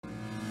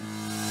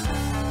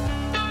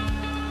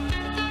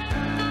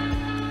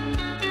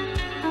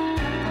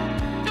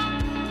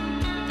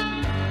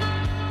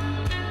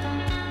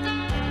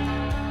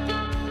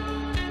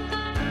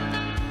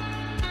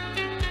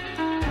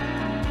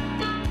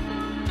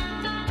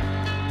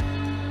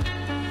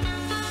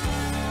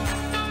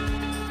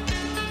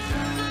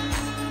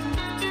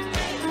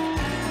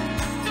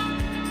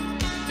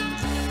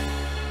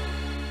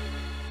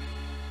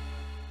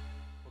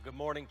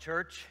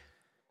church.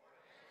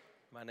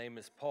 My name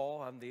is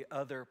Paul. I'm the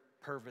other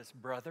Purvis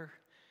brother,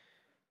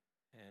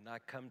 and I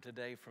come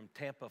today from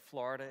Tampa,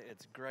 Florida.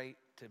 It's great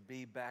to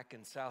be back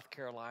in South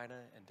Carolina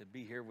and to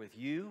be here with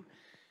you.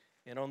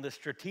 And on this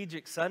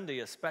strategic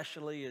Sunday,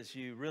 especially as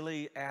you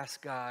really ask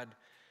God,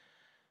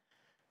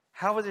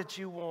 how is it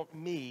you want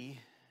me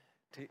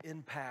to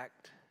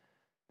impact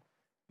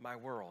my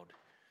world?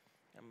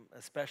 I'm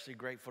especially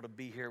grateful to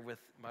be here with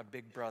my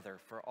big brother.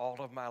 For all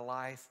of my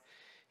life,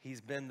 he's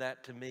been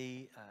that to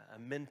me, a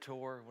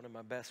mentor, one of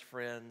my best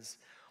friends,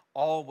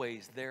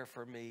 always there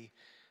for me.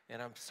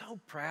 And I'm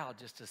so proud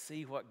just to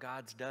see what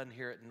God's done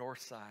here at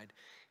Northside.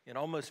 In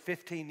almost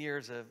 15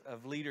 years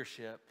of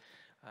leadership,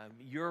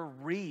 your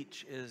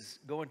reach is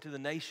going to the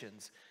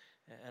nations.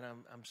 And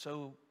I'm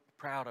so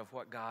proud of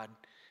what God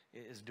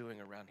is doing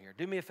around here.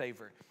 Do me a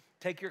favor.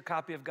 Take your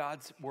copy of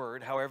God's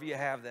Word, however you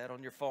have that,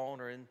 on your phone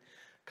or in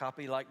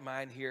copy like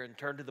mine here, and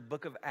turn to the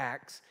book of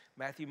Acts.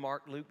 Matthew,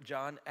 Mark, Luke,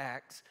 John,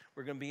 Acts.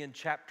 We're going to be in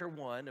chapter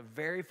 1, a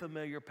very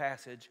familiar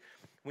passage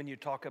when you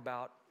talk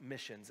about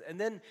missions. And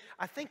then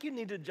I think you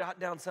need to jot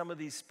down some of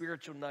these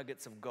spiritual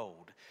nuggets of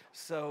gold.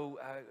 So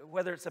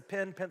whether it's a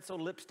pen, pencil,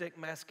 lipstick,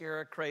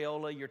 mascara,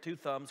 Crayola, your two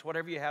thumbs,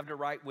 whatever you have to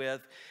write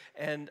with,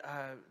 and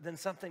then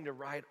something to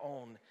write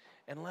on.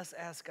 And let's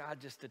ask God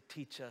just to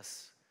teach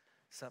us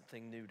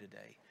something new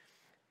today.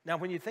 Now,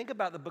 when you think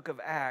about the book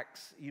of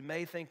Acts, you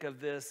may think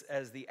of this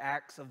as the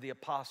Acts of the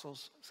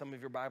Apostles. Some of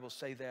your Bibles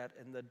say that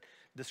in the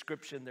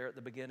description there at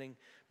the beginning,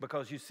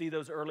 because you see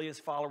those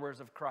earliest followers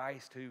of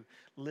Christ who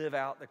live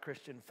out the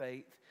Christian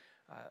faith.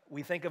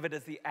 We think of it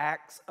as the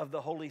Acts of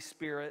the Holy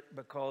Spirit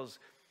because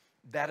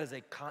that is a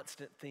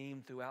constant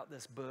theme throughout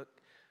this book.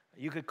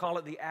 You could call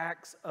it the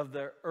Acts of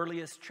the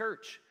earliest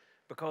church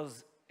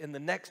because in the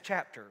next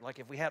chapter, like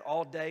if we had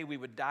all day, we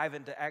would dive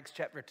into Acts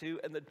chapter 2,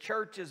 and the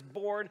church is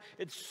born.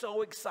 It's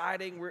so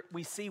exciting.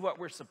 We see what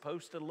we're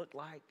supposed to look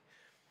like.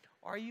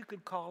 Or you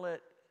could call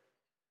it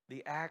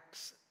the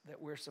acts that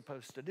we're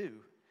supposed to do,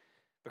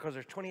 because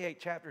there's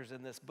 28 chapters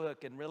in this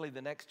book, and really the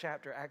next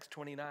chapter, Acts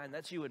 29,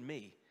 that's you and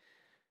me,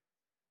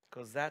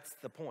 because that's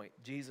the point.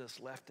 Jesus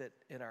left it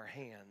in our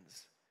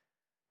hands.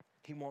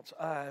 He wants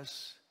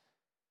us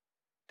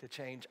to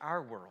change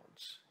our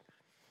worlds.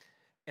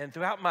 And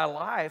throughout my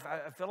life,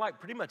 I feel like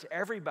pretty much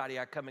everybody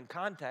I come in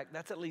contact,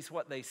 that's at least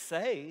what they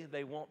say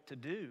they want to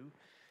do.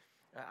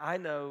 I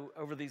know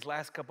over these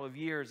last couple of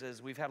years,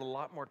 as we've had a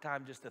lot more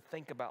time just to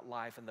think about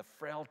life and the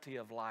frailty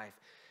of life,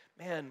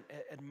 man,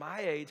 at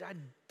my age, I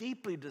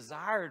deeply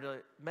desire to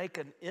make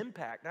an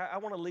impact. I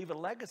want to leave a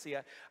legacy.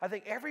 I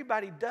think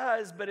everybody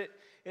does, but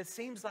it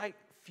seems like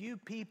few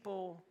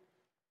people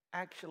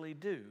actually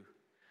do.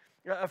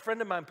 A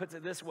friend of mine puts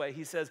it this way.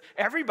 He says,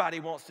 everybody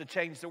wants to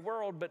change the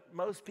world, but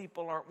most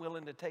people aren't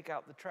willing to take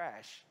out the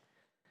trash.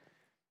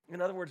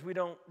 In other words, we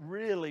don't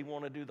really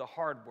want to do the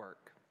hard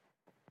work.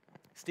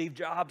 Steve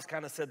Jobs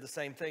kind of said the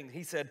same thing.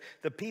 He said,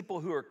 the people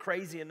who are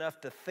crazy enough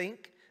to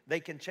think they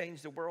can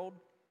change the world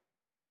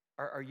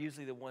are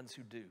usually the ones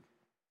who do.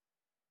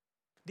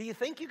 Do you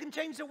think you can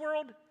change the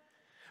world?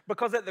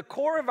 Because at the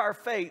core of our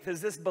faith is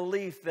this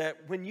belief that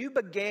when you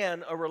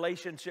began a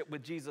relationship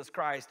with Jesus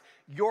Christ,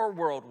 your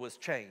world was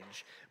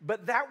changed.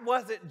 But that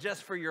wasn't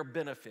just for your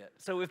benefit.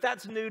 So if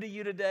that's new to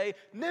you today,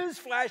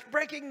 newsflash,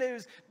 breaking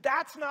news,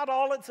 that's not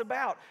all it's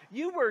about.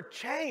 You were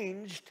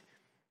changed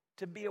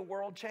to be a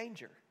world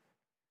changer.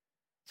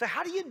 So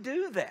how do you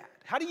do that?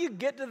 How do you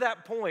get to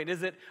that point?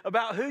 Is it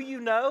about who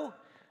you know?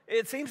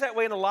 It seems that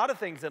way in a lot of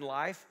things in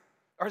life.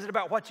 Or is it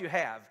about what you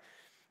have?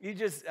 You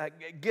just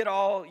get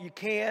all you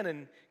can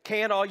and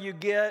can all you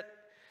get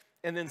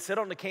and then sit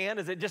on the can?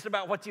 Is it just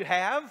about what you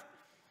have?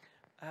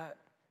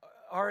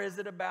 Or is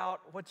it about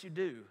what you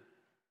do,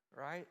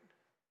 right?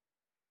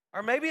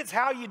 Or maybe it's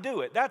how you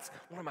do it. That's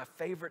one of my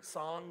favorite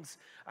songs.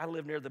 I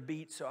live near the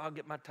beach, so I'll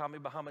get my Tommy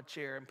Bahama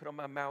chair and put on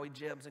my Maui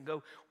Jims and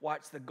go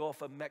watch the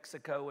Gulf of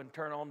Mexico and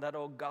turn on that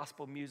old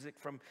gospel music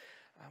from,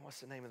 what's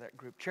the name of that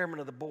group?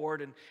 Chairman of the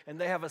Board. And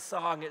they have a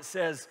song. It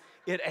says,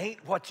 it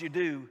ain't what you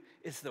do,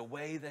 it's the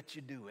way that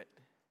you do it.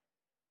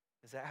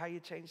 Is that how you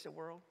change the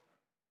world?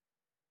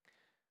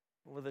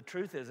 Well, the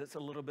truth is it's a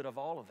little bit of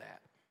all of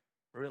that,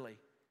 really.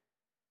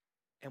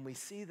 And we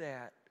see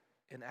that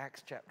in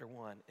Acts chapter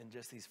 1 in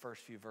just these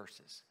first few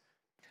verses.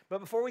 But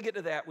before we get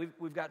to that,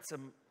 we've got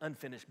some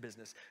unfinished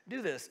business.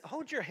 Do this.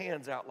 Hold your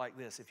hands out like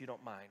this if you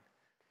don't mind.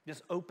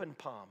 Just open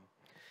palm.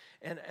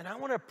 And I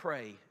want to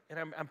pray, and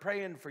I'm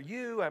praying for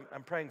you,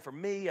 I'm praying for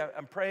me,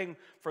 I'm praying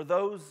for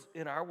those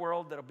in our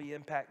world that will be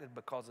impacted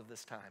because of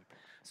this time.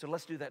 So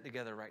let's do that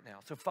together right now.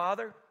 So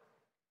Father,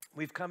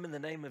 we've come in the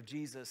name of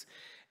Jesus,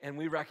 and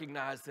we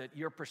recognize that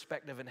your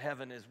perspective in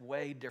heaven is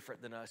way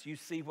different than us. You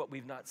see what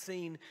we've not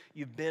seen,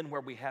 you've been where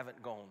we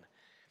haven't gone.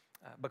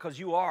 Because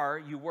you are,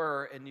 you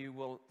were, and you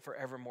will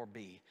forevermore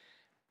be.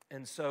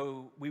 And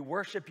so we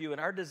worship you,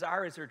 and our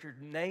desire is that your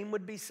name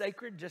would be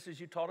sacred, just as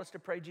you taught us to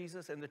pray,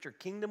 Jesus, and that your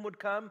kingdom would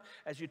come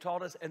as you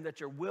taught us, and that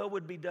your will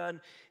would be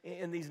done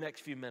in these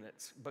next few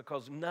minutes,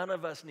 because none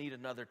of us need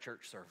another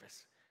church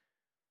service.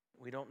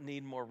 We don't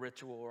need more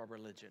ritual or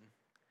religion.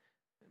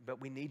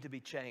 but we need to be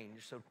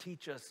changed. So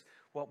teach us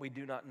what we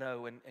do not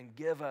know and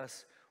give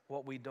us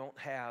what we don't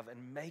have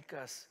and make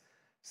us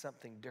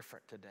something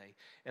different today.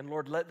 And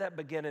Lord, let that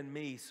begin in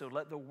me. So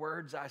let the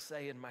words I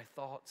say and my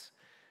thoughts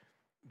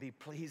be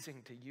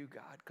pleasing to you,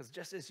 God. Because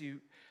just as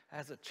you,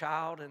 as a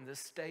child in this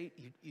state,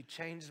 you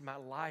changed my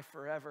life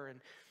forever.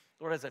 And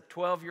Lord, as a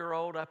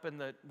 12-year-old up in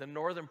the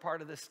northern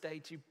part of the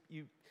state,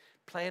 you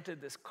planted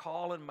this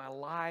call in my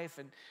life.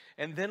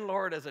 And then,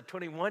 Lord, as a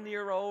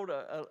 21-year-old,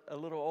 a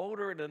little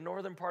older in the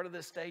northern part of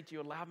the state, you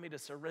allowed me to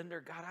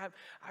surrender. God,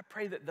 I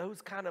pray that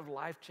those kind of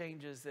life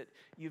changes that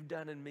you've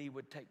done in me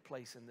would take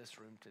place in this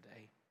room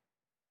today.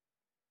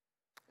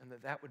 And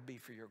that would be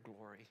for your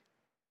glory.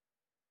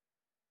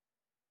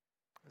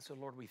 And so,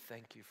 Lord, we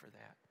thank you for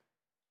that.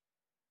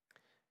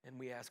 And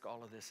we ask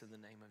all of this in the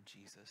name of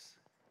Jesus.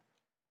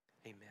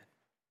 Amen.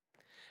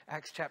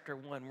 Acts chapter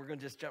 1, we're going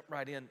to just jump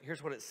right in.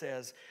 Here's what it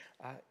says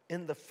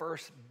in the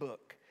first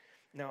book.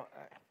 Now,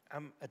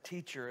 I'm a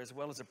teacher as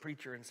well as a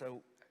preacher, and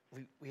so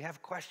we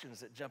have questions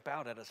that jump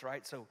out at us,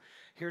 right? So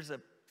here's the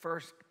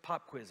first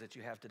pop quiz that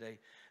you have today.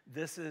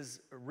 This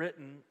is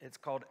written, it's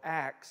called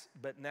Acts,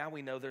 but now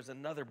we know there's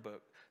another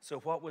book. So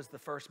what was the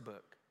first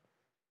book?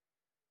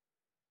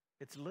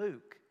 It's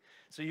Luke.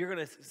 So you're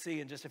going to see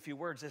in just a few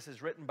words, this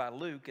is written by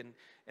Luke,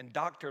 and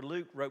Dr.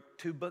 Luke wrote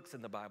 2 books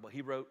in the Bible.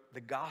 He wrote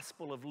the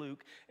Gospel of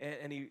Luke,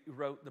 and he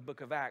wrote the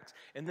book of Acts.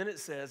 And then it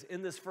says,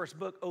 in this first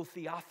book, O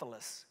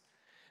Theophilus.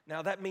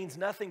 Now that means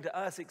nothing to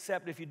us,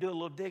 except if you do a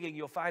little digging,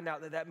 you'll find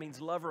out that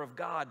means lover of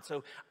God.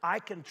 So I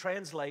can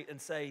translate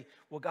and say,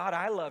 well, God,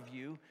 I love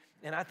you.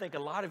 And I think a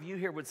lot of you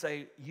here would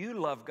say, you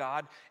love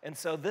God. And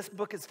so this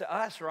book is to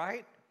us,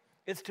 right?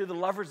 It's to the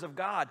lovers of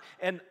God.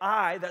 And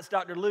that's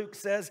Dr. Luke,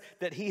 says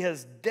that he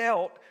has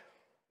dealt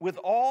with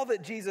all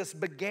that Jesus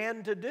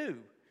began to do.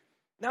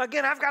 Now,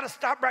 again, I've got to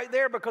stop right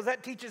there because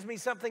that teaches me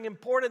something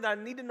important that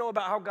I need to know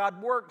about how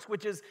God works,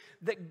 which is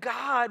that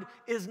God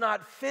is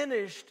not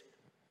finished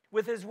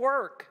with his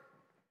work.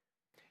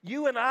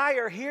 You and I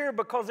are here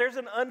because there's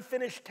an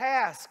unfinished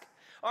task.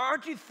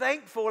 Aren't you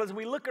thankful as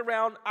we look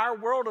around our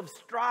world of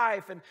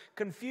strife and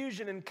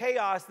confusion and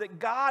chaos that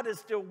God is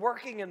still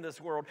working in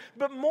this world?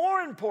 But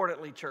more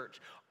importantly,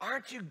 church,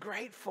 aren't you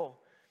grateful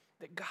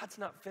that God's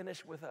not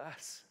finished with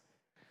us?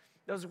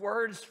 Those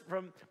words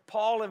from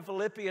Paul in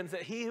Philippians,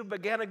 that he who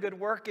began a good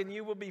work in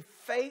you will be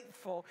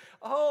faithful.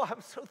 Oh,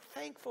 I'm so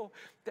thankful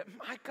that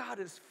my God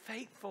is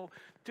faithful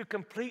to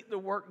complete the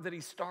work that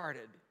he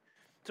started.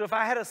 So if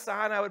I had a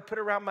sign I would put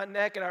around my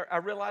neck, and I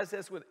realize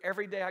this with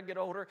every day I get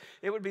older,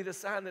 it would be the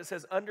sign that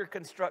says under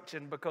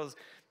construction, because,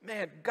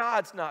 man,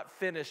 God's not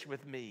finished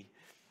with me.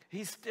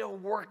 He's still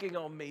working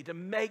on me to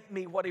make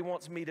me what he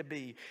wants me to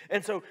be.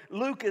 And so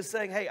Luke is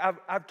saying, hey,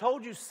 I've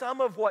told you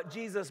some of what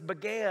Jesus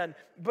began,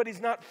 but he's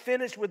not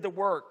finished with the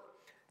work.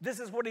 This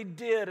is what he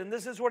did, and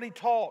this is what he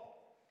taught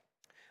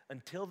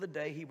until the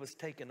day he was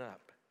taken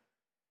up.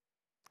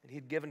 And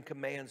he'd given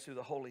commands through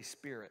the Holy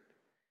Spirit.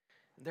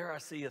 There I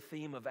see a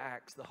theme of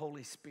Acts, the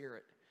Holy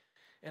Spirit.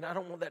 And I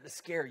don't want that to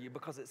scare you,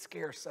 because it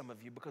scares some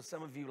of you, because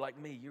some of you, like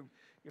me, you're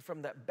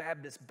from that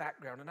Baptist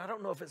background. And I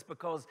don't know if it's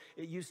because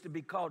it used to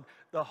be called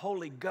the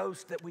Holy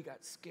Ghost that we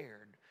got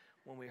scared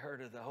when we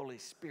heard of the Holy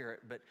Spirit,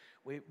 but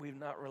we've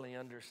not really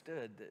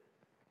understood that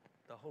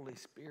the Holy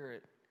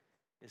Spirit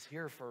is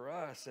here for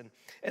us.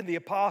 And the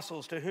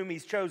apostles to whom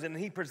he's chosen,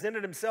 and he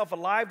presented himself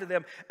alive to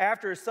them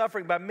after his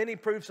suffering by many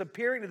proofs,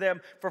 appearing to them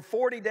for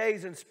 40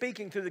 days and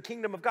speaking to the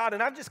kingdom of God.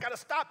 And I've just got to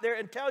stop there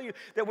and tell you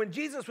that when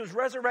Jesus was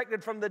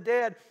resurrected from the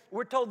dead,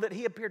 we're told that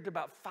he appeared to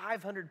about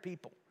 500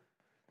 people.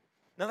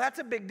 Now that's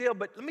a big deal,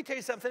 but let me tell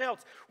you something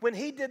else. When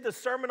he did the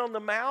Sermon on the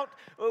Mount,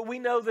 we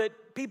know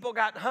that people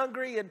got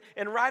hungry,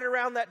 and right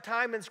around that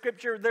time in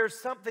Scripture, there's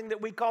something that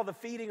we call the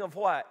feeding of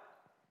what?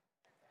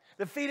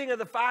 The feeding of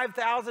the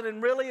 5,000,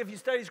 and really, if you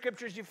study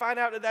Scriptures, you find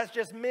out that that's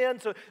just men.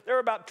 So there were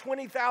about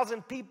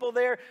 20,000 people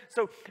there.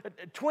 So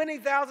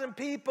 20,000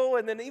 people,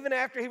 and then even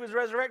after he was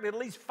resurrected, at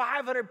least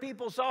 500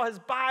 people saw his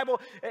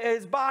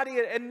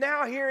body, and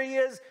now here he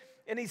is,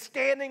 and he's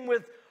standing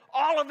with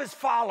all of his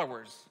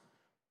followers.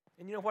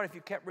 And you know what? If you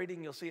kept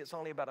reading, you'll see it's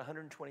only about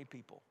 120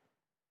 people.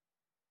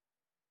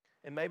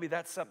 And maybe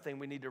that's something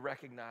we need to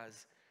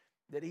recognize,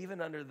 that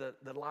even under the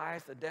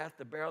life, the death,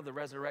 the burial, the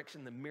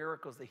resurrection, the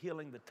miracles, the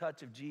healing, the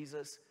touch of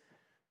Jesus,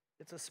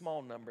 it's a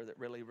small number that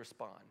really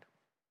respond,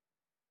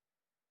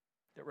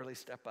 that really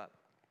step up.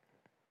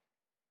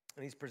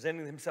 And he's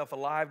presenting himself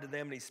alive to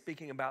them, and he's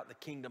speaking about the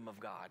kingdom of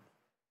God.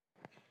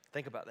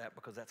 Think about that,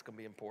 because that's going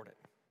to be important.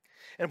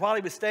 And while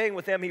he was staying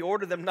with them, he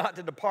ordered them not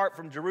to depart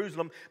from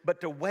Jerusalem,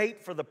 but to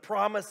wait for the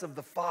promise of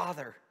the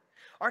Father.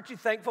 Aren't you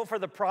thankful for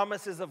the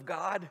promises of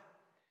God?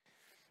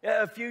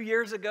 A few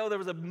years ago, there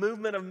was a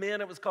movement of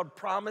men. It was called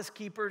Promise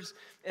Keepers.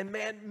 And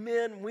man,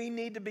 men, we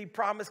need to be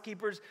promise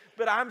keepers.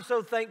 But I'm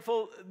so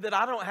thankful that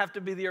I don't have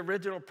to be the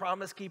original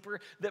promise keeper,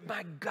 that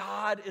my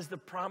God is the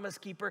promise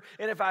keeper.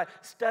 And if I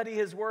study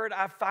his word,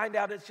 I find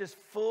out it's just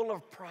full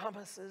of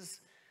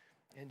promises.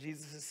 And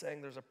Jesus is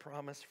saying there's a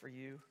promise for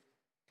you.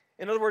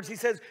 In other words, he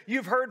says,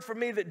 you've heard from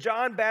me that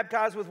John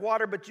baptized with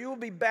water, but you will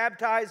be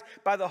baptized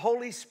by the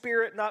Holy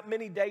Spirit not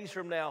many days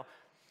from now.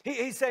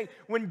 He's saying,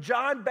 when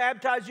John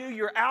baptized you,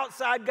 your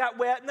outside got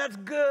wet, and that's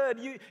good.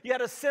 You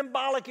had a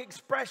symbolic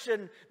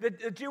expression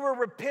that you were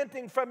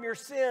repenting from your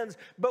sins.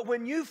 But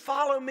when you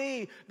follow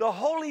me, the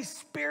Holy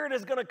Spirit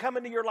is going to come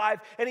into your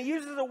life. And he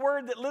uses a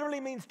word that literally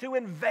means to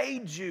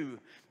invade you.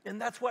 And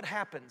that's what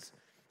happens.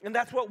 And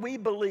that's what we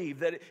believe,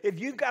 that if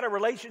you've got a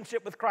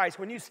relationship with Christ,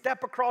 when you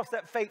step across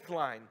that faith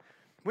line,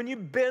 when you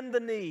bend the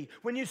knee,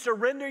 when you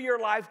surrender your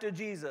life to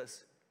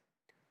Jesus,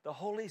 the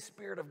Holy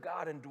Spirit of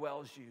God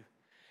indwells you.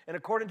 And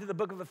according to the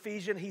book of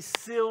Ephesians, he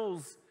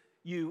seals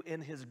you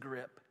in his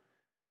grip.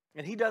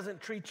 And he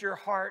doesn't treat your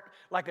heart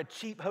like a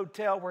cheap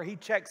hotel where he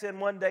checks in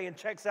one day and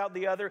checks out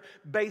the other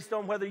based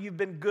on whether you've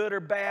been good or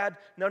bad.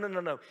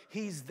 No.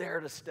 He's there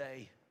to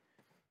stay.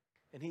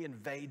 And he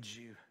invades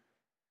you.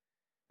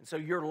 And so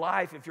your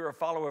life, if you're a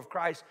follower of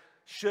Christ,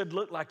 should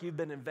look like you've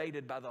been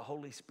invaded by the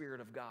Holy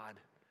Spirit of God.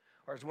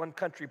 Or as one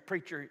country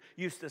preacher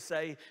used to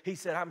say, he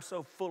said, I'm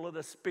so full of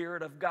the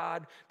Spirit of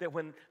God that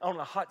when on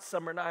a hot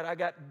summer night I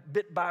got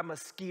bit by a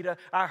mosquito,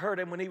 I heard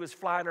him when he was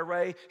flying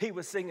away. He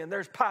was singing,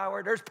 there's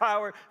power, there's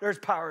power, there's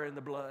power in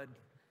the blood.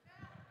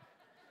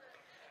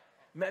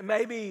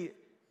 Maybe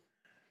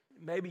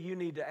you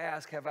need to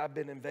ask, have I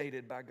been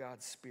invaded by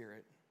God's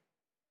Spirit?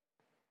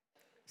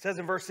 It says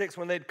in verse 6,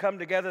 when they'd come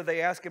together,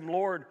 they asked him,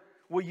 Lord,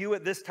 will you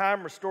at this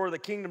time restore the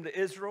kingdom to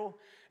Israel?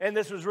 And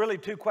this was really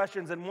two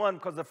questions in one,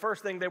 because the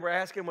first thing they were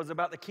asking was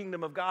about the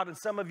kingdom of God, and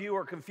some of you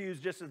are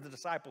confused just as the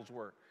disciples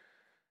were.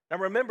 Now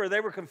remember, they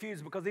were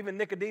confused because even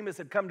Nicodemus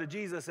had come to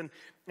Jesus and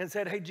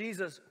said, hey,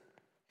 Jesus,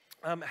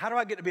 how do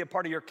I get to be a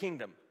part of your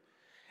kingdom?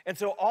 And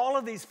so all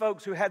of these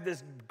folks who had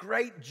this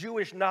great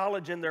Jewish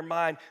knowledge in their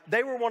mind,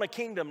 they were wanting a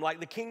kingdom like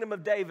the kingdom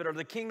of David or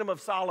the kingdom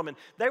of Solomon.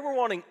 They were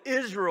wanting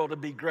Israel to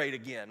be great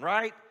again,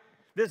 right?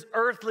 This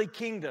earthly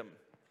kingdom.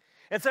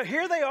 And so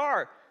here they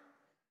are.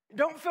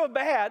 Don't feel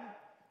bad,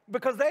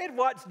 because they had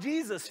watched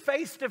Jesus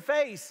face to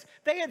face.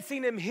 They had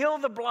seen him heal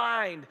the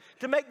blind,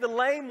 to make the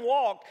lame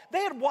walk.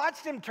 They had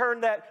watched him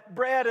turn that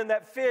bread and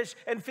that fish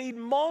and feed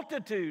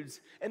multitudes.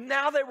 And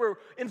now they were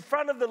in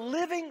front of the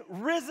living,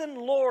 risen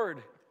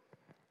Lord.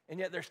 And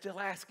yet they're still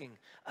asking,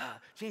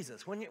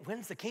 Jesus,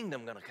 when's the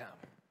kingdom going to come?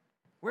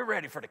 We're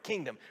ready for the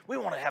kingdom. We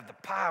want to have the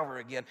power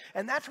again.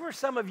 And that's where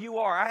some of you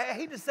are. I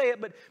hate to say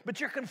it, but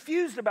you're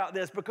confused about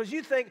this because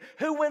you think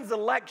who wins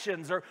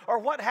elections or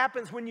what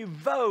happens when you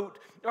vote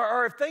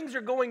or if things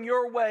are going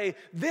your way,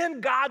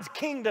 then God's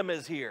kingdom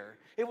is here.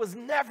 It was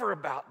never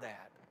about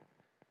that.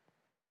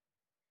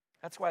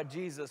 That's why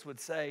Jesus would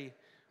say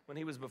when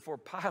he was before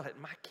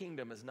Pilate, my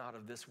kingdom is not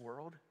of this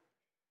world.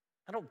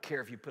 I don't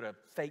care if you put a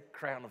fake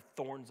crown of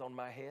thorns on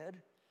my head.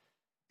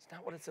 It's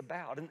not what it's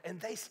about. And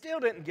they still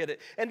didn't get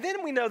it. And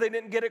then we know they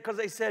didn't get it because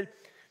they said,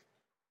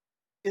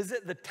 is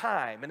it the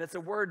time? And it's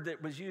a word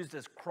that was used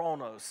as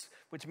chronos,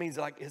 which means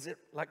like, is it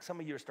like some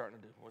of you are starting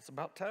to do? Well, it's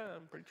about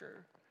time,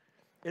 preacher.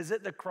 Is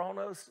it the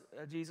chronos,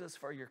 Jesus,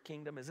 for your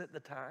kingdom? Is it the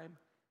time?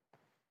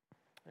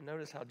 And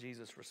notice how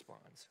Jesus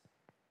responds.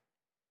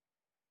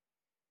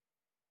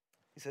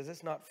 He says,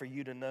 it's not for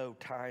you to know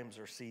times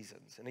or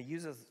seasons. And he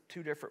uses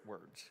two different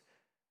words.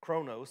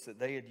 Chronos that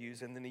they had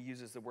used, and then he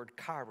uses the word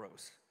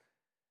kairos.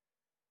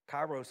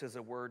 Kairos is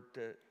a word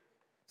to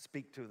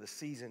speak to the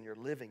season you're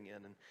living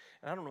in. And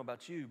I don't know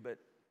about you, but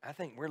I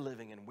think we're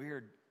living in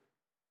weird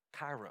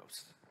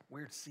kairos,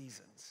 weird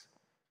seasons.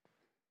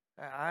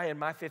 I, in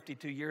my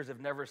 52 years, have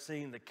never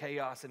seen the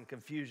chaos and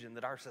confusion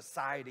that our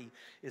society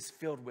is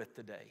filled with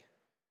today.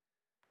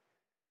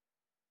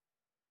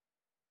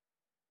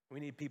 We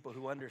need people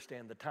who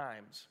understand the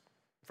times.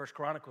 First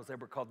Chronicles, they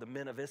were called the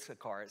men of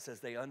Issachar. It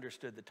says they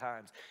understood the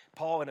times.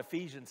 Paul and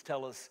Ephesians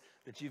tell us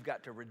that you've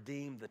got to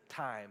redeem the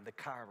time, the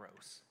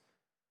kairos.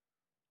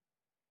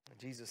 And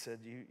Jesus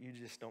said, you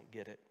just don't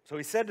get it. So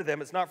he said to them,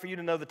 it's not for you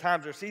to know the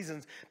times or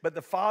seasons, but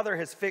the Father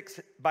has fixed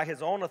by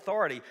his own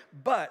authority.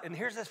 But, and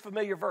here's this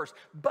familiar verse,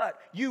 but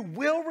you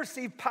will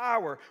receive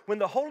power when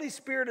the Holy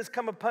Spirit has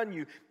come upon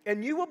you,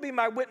 and you will be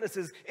my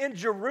witnesses in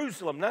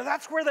Jerusalem. Now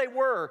that's where they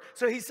were.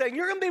 So he's saying,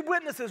 you're going to be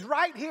witnesses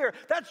right here.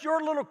 That's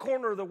your little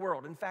corner of the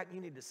world. In fact,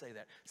 you need to say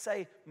that.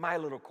 Say, my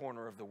little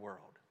corner of the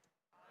world.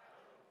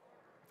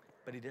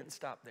 But he didn't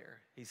stop there.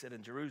 He said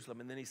in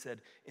Jerusalem, and then he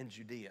said in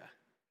Judea.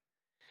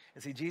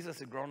 And see, Jesus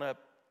had grown up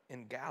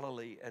in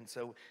Galilee, and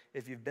so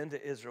if you've been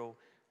to Israel,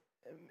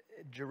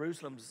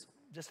 Jerusalem's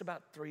just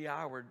about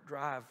 3-hour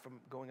drive from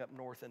going up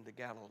north into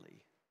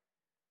Galilee.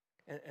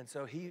 And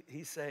so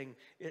he's saying,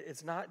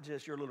 it's not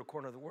just your little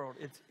corner of the world,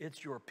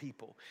 it's your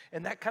people.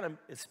 And that kind of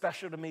is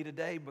special to me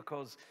today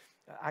because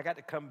I got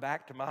to come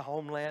back to my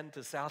homeland,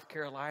 to South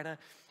Carolina,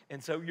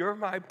 and so you're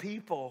my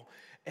people.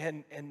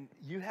 And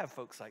you have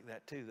folks like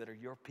that too, that are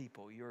your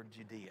people, your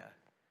Judea.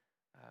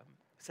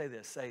 Say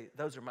this, say,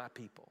 those are my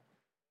people.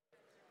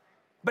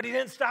 But he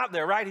didn't stop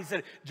there, right? He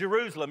said,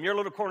 Jerusalem, your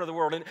little corner of the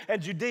world,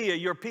 and Judea,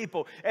 your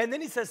people. And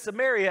then he says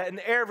Samaria, and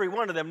every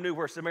one of them knew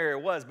where Samaria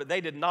was, but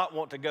they did not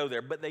want to go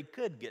there, but they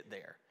could get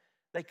there.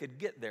 They could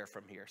get there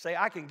from here. Say,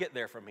 I can get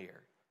there from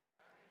here.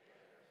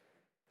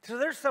 So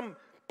there's some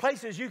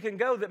places you can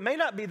go that may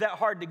not be that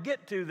hard to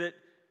get to that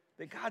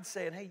God's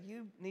saying, hey,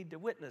 you need to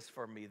witness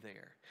for me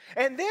there.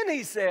 And then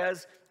he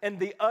says, and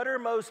the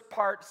uttermost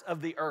parts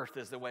of the earth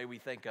is the way we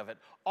think of it,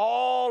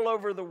 all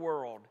over the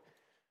world.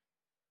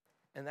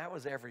 And that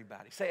was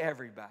everybody. Say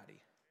everybody.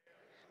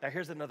 Now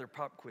here's another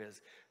pop quiz.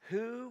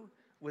 Who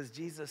was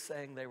Jesus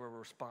saying they were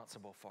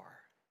responsible for?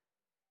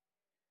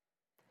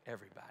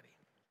 Everybody.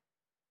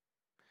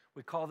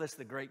 We call this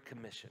the Great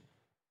Commission.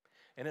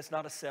 And it's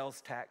not a sales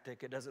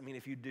tactic. It doesn't mean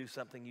if you do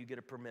something, you get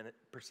a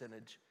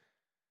percentage.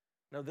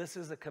 No, this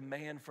is a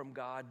command from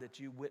God that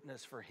you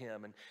witness for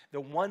him. And the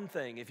one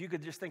thing, if you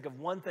could just think of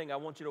one thing I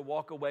want you to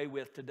walk away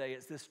with today,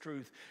 it's this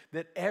truth,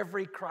 that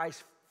every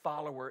Christ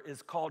follower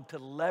is called to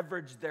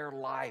leverage their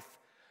life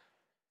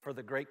for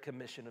the Great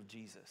Commission of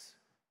Jesus.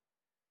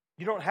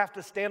 You don't have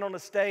to stand on a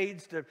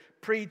stage to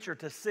preach or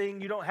to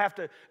sing. You don't have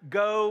to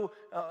go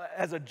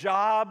as a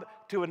job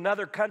to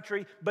another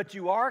country, but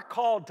you are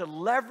called to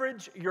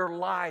leverage your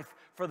life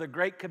for the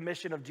Great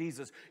Commission of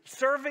Jesus.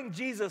 Serving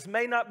Jesus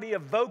may not be a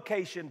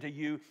vocation to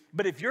you,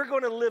 but if you're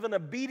going to live an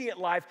obedient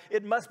life,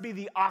 it must be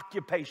the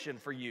occupation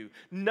for you.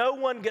 No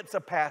one gets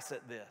a pass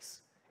at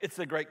this. It's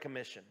the Great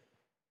Commission.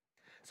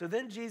 So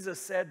then Jesus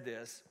said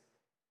this,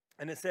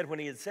 and it said when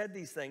he had said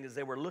these things, as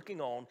they were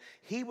looking on,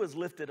 he was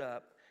lifted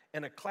up,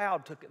 and a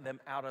cloud took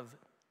them out of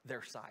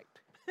their sight.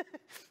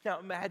 Now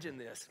imagine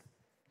this.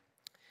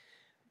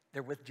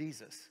 They're with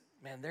Jesus.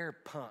 Man, they're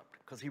pumped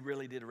because he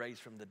really did raise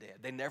from the dead.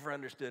 They never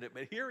understood it,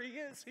 but here he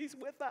is. He's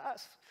with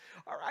us.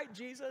 All right,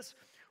 Jesus,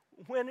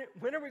 when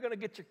are we going to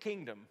get your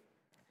kingdom?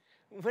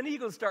 When are you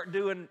going to start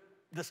doing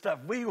the stuff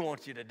we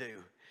want you to do?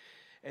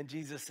 And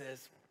Jesus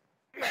says,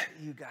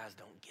 you guys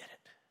don't get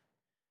it.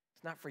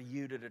 It's not for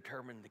you to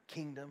determine the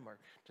kingdom or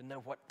to know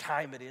what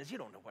time it is. You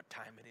don't know what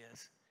time it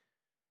is.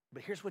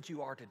 But here's what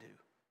you are to do.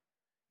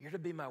 You're to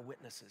be my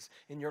witnesses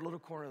in your little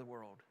corner of the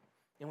world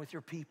and with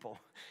your people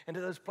and to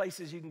those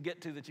places you can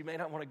get to that you may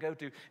not want to go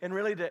to and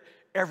really to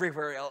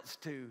everywhere else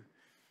too.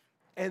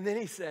 And then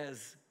he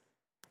says,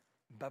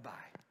 bye-bye.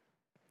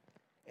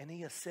 And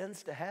he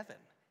ascends to heaven.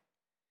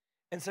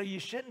 And so you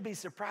shouldn't be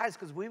surprised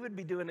because we would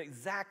be doing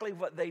exactly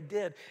what they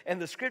did.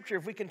 And the scripture,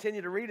 if we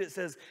continue to read it,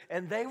 says,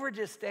 and they were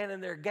just standing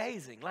there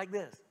gazing like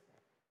this.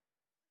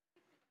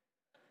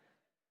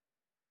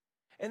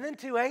 And then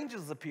two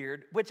angels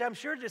appeared, which I'm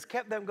sure just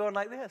kept them going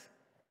like this.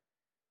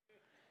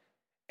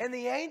 And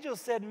the angel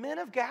said, men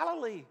of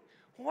Galilee,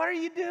 what are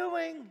you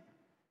doing?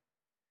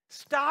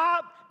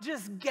 Stop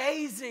just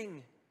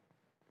gazing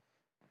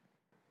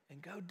and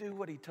go do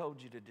what he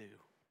told you to do.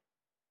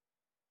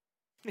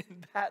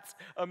 And that's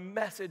a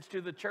message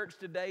to the church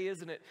today,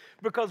 isn't it?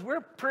 Because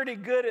we're pretty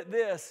good at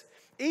this.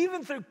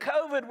 Even through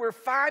COVID, we're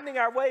finding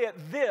our way at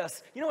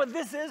this. You know what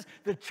this is?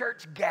 The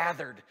church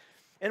gathered.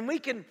 And we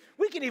can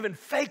even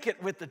fake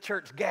it with the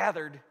church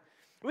gathered.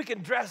 We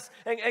can dress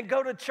and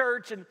go to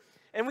church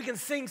and we can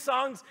sing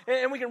songs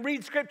and we can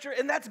read scripture,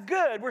 and that's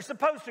good. We're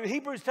supposed to.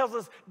 Hebrews tells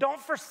us, don't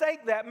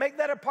forsake that. Make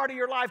that a part of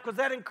your life because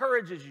that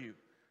encourages you.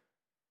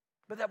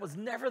 But that was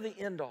never the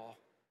end all.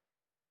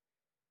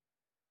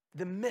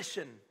 The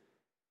mission,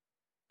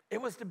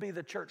 it was to be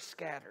the church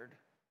scattered.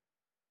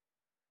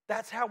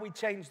 That's how we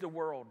change the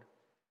world.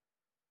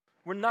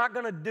 We're not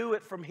going to do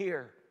it from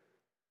here.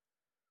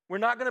 We're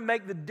not going to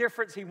make the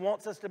difference he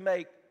wants us to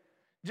make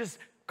just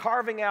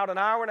carving out an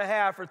hour and a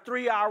half or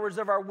 3 hours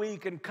of our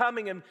week and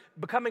coming and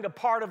becoming a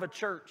part of a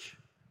church.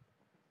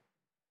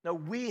 No,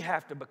 we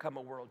have to become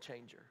a world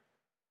changer.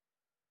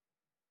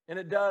 And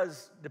it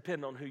does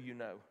depend on who you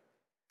know.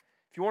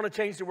 If you want to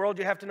change the world,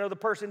 you have to know the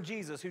person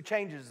Jesus who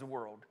changes the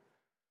world.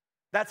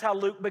 That's how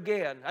Luke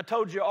began. I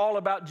told you all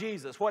about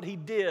Jesus, what he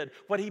did,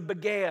 what he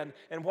began,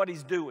 and what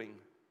he's doing.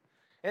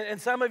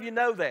 And some of you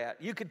know that.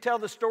 You could tell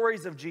the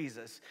stories of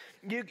Jesus.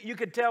 You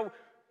could tell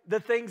the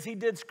things he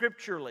did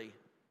scripturally.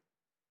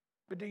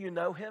 But do you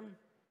know him?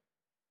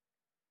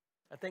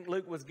 I think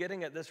Luke was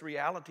getting at this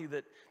reality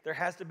that there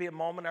has to be a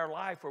moment in our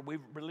life where we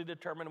really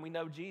determine we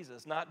know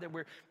Jesus. Not that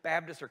we're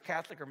Baptist or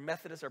Catholic or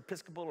Methodist or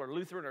Episcopal or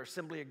Lutheran or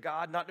Assembly of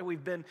God. Not that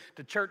we've been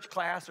to church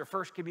class or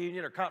First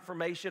Communion or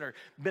Confirmation or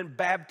been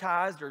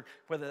baptized or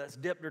whether that's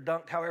dipped or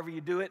dunked, however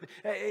you do it.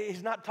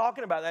 He's not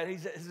talking about that.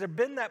 Has there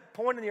been that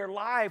point in your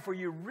life where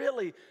you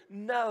really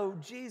know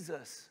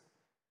Jesus?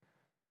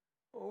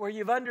 Where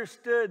you've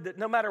understood that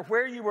no matter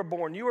where you were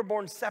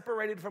born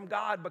separated from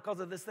God because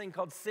of this thing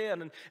called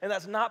sin. And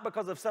that's not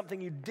because of something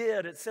you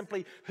did. It's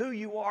simply who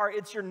you are.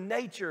 It's your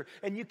nature.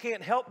 And you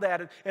can't help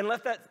that. And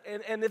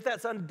if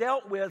that's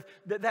undealt with,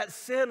 that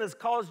sin is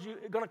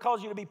going to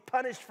cause you to be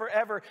punished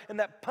forever. And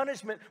that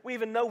punishment, we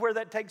even know where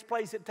that takes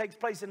place. It takes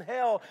place in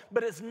hell.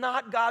 But it's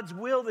not God's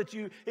will that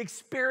you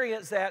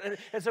experience that.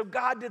 And so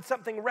God did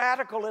something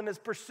radical in his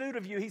pursuit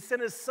of you. He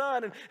sent his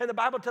son. And the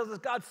Bible tells us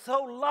God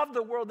so loved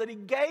the world that he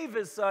gave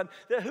his son,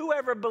 that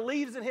whoever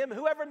believes in him,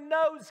 whoever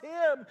knows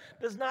him,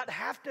 does not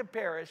have to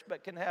perish,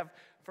 but can have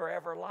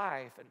forever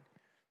life. And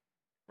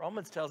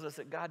Romans tells us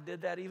that God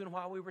did that even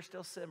while we were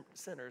still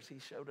sinners. He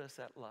showed us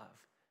that love.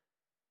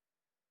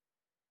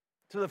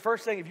 So the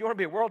first thing, if you want to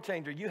be a world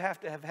changer, you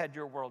have to have had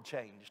your world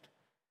changed.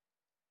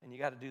 And you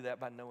got to do that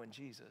by knowing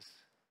Jesus.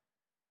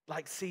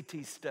 Like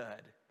C.T.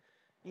 Studd.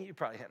 You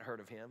probably hadn't heard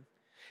of him.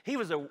 He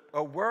was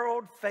a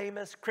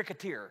world-famous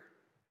cricketer.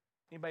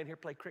 Anybody in here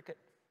play cricket?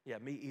 Yeah,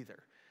 me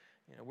either.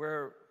 You know,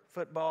 we're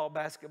football,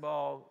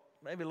 basketball,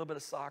 maybe a little bit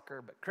of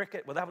soccer, but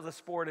cricket, well, that was a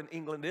sport in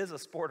England. It is a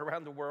sport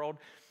around the world.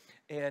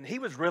 And he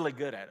was really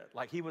good at it.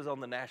 Like, he was on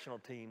the national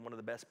team, one of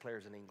the best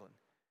players in England.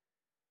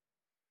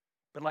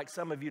 But like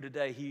some of you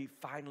today, he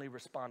finally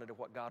responded to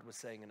what God was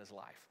saying in his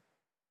life.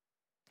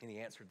 And he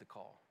answered the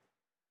call.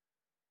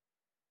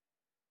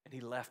 And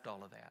he left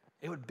all of that.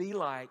 It would be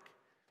like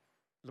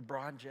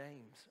LeBron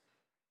James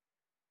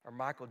or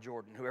Michael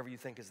Jordan, whoever you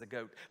think is the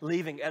GOAT,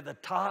 leaving at the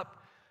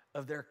top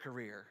of their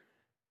career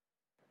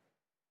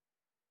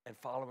and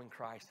following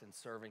Christ and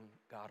serving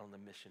God on the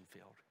mission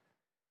field.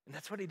 And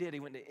that's what he did. He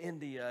went to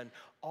India and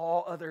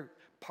all other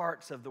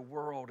parts of the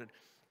world.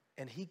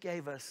 And he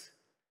gave us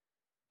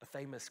a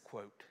famous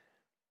quote.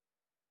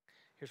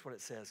 Here's what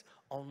it says.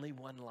 Only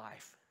one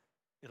life.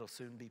 It'll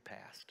soon be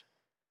past.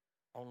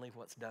 Only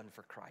what's done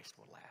for Christ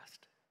will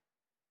last.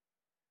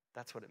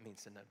 That's what it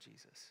means to know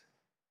Jesus.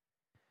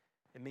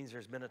 It means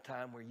there's been a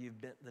time where you've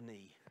bent the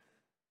knee,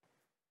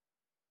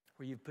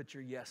 where you've put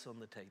your yes on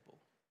the table,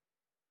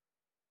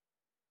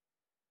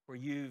 where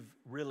you've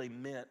really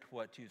meant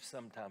what you've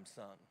sometimes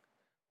sung.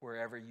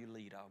 Wherever you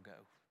lead, I'll go.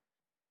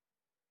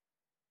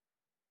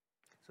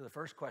 So the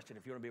first question,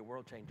 if you want to be a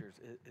world changer,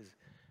 is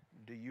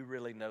do you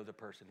really know the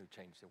person who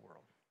changed the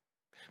world?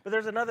 But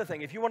there's another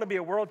thing. If you want to be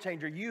a world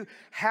changer, you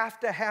have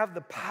to have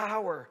the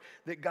power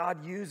that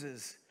God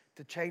uses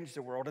to change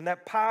the world. And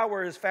that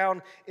power is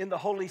found in the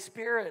Holy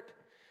Spirit.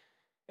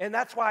 And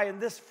that's why in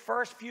this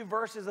first few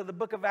verses of the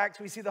book of Acts,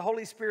 we see the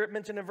Holy Spirit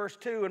mentioned in verse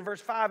 2 and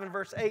verse 5 and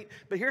verse 8.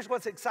 But here's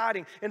what's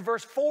exciting. In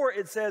verse 4,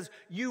 it says,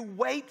 you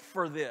wait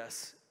for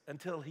this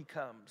until he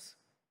comes.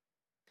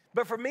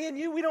 But for me and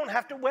you, we don't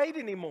have to wait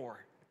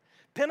anymore.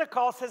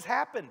 Pentecost has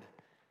happened.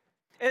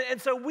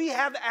 And so we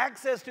have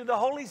access to the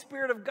Holy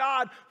Spirit of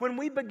God when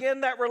we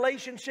begin that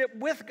relationship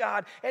with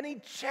God, and he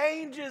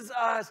changes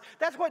us.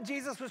 That's what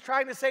Jesus was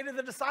trying to say to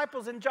the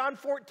disciples in John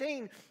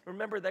 14.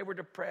 Remember, they were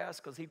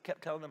depressed because he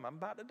kept telling them, I'm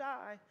about to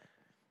die.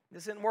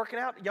 This isn't working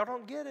out. Y'all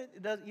don't get it.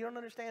 You don't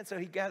understand. So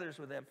he gathers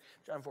with them.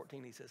 John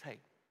 14, he says, hey,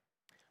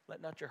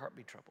 let not your heart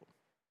be troubled.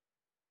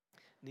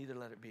 Neither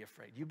let it be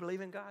afraid. You believe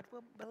in God?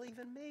 Well, believe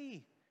in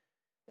me.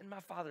 In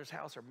my Father's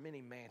house are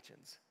many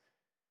mansions.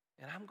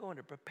 And I'm going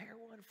to prepare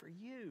one for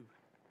you.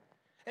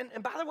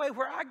 And by the way,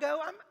 where I go,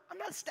 I'm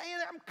not staying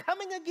there. I'm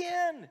coming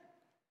again.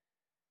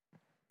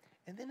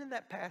 And then in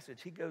that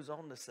passage, he goes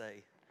on to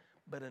say,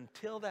 but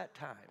until that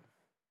time,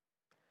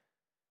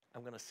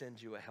 I'm going to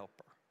send you a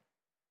helper.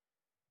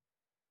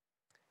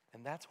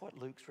 And that's what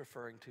Luke's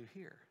referring to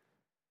here.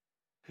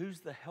 Who's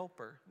the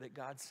helper that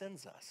God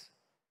sends us?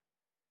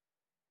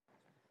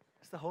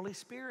 It's the Holy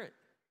Spirit.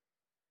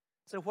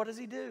 So what does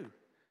he do?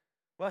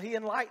 Well, he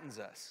enlightens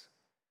us.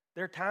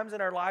 There are times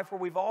in our life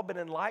where we've all been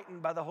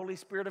enlightened by the Holy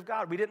Spirit of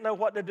God. We didn't know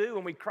what to do,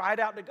 and we cried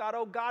out to God,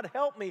 oh, God,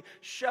 help me,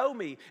 show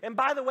me. And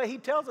by the way, he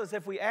tells us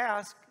if we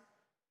ask,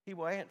 he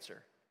will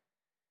answer.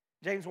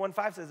 James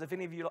 1:5 says, if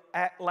any of you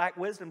lack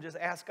wisdom, just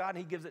ask God, and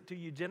he gives it to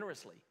you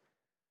generously.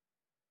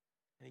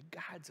 And he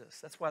guides us.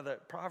 That's why the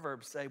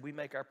Proverbs say we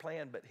make our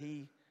plan, but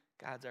he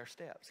guides our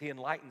steps. He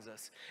enlightens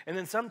us. And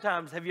then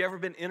sometimes, have you ever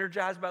been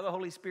energized by the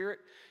Holy Spirit?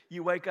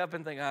 You wake up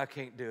and think, oh, I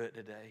can't do it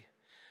today.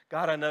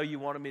 God, I know you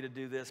wanted me to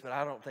do this, but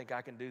I don't think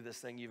I can do this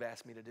thing you've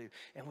asked me to do.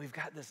 And we've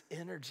got this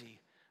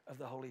energy of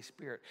the Holy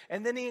Spirit.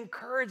 And then he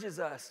encourages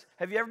us.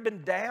 Have you ever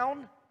been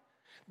down?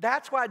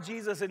 That's why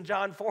Jesus in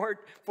John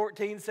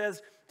 14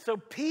 says, so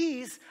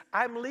peace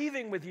I'm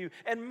leaving with you,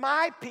 and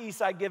my peace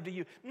I give to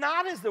you,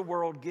 not as the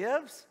world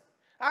gives.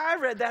 I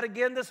read that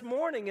again this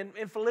morning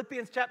in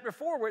Philippians chapter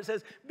 4 where it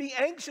says, be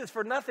anxious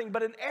for nothing,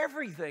 but in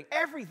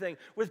everything,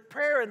 with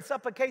prayer and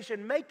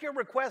supplication, make your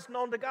requests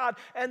known to God,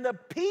 and the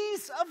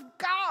peace of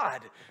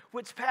God,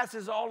 which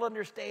passes all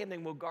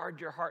understanding, will guard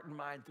your heart and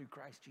mind through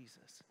Christ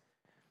Jesus.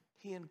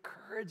 He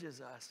encourages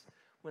us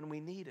when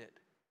we need it.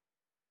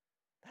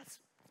 That's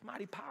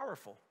mighty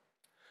powerful.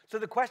 So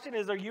the question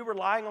is, are you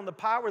relying on the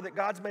power that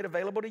God's made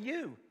available to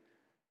you?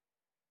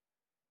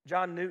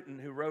 John Newton,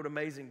 who wrote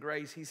Amazing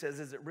Grace, he says,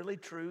 is it really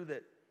true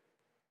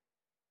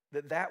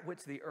that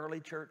which the early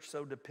church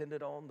so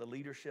depended on, the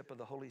leadership of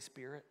the Holy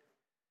Spirit,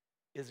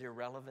 is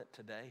irrelevant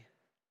today?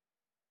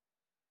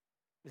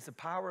 Is the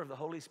power of the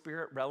Holy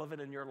Spirit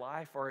relevant in your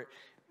life, or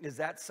is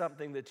that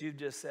something that you've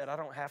just said, I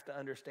don't have to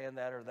understand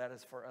that, or that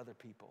is for other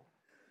people?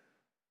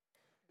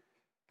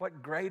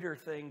 What greater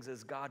things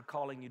is God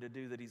calling you to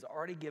do that he's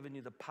already given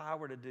you the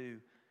power to do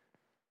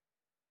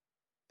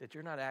that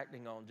you're not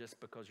acting on just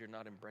because you're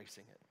not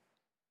embracing it?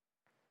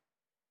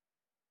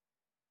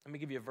 Let me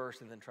give you a verse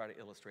and then try to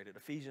illustrate it.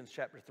 Ephesians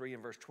chapter 3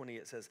 and verse 20,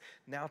 it says,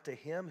 now to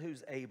him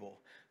who's able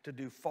to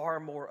do far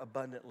more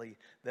abundantly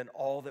than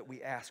all that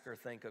we ask or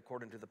think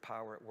according to the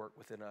power at work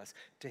within us,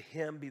 to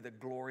him be the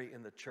glory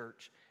in the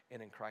church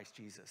and in Christ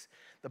Jesus.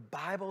 The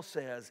Bible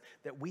says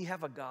that we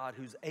have a God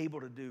who's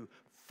able to do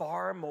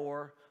far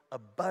more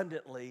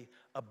abundantly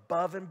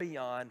above and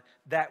beyond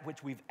that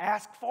which we've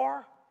asked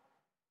for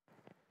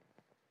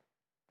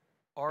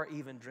or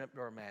even dreamt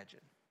or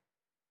imagined.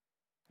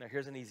 Now,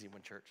 here's an easy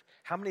one, church.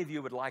 How many of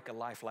you would like a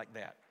life like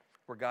that,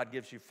 where God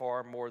gives you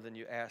far more than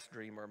you ask,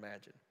 dream, or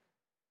imagine?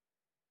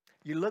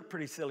 You look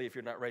pretty silly if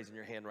you're not raising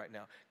your hand right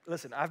now.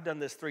 Listen, I've done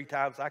this 3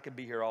 times. I could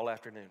be here all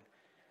afternoon.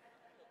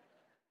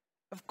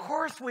 Of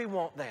course we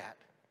want that.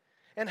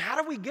 And how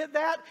do we get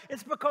that?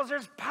 It's because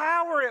there's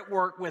power at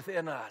work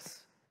within us.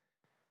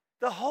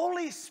 The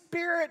Holy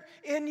Spirit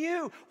in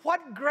you.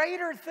 What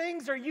greater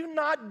things are you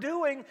not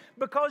doing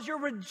because you're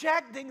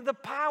rejecting the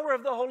power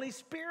of the Holy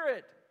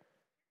Spirit?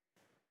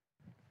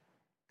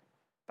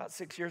 About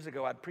 6 years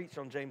ago, I'd preached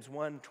on James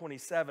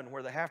 1:27,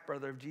 where the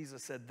half-brother of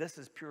Jesus said, "This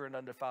is pure and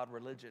undefiled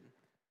religion.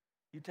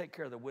 You take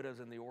care of the widows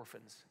and the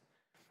orphans."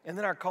 And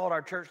then I called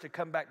our church to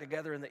come back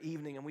together in the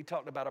evening, and we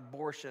talked about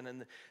abortion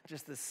and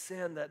just the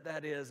sin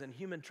that is, and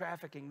human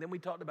trafficking. Then we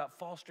talked about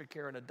foster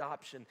care and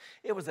adoption.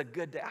 It was a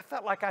good day. I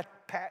felt like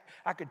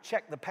I could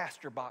check the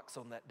pastor box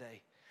on that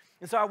day.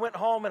 And so I went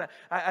home, and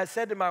I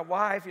said to my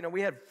wife,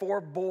 we had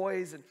 4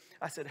 boys, and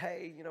I said,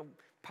 "Hey,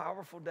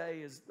 powerful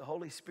day. Is the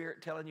Holy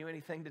Spirit telling you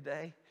anything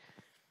today?"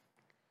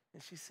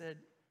 And she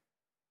said,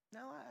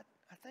 "No,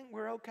 I think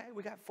we're okay.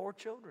 We got 4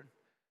 children."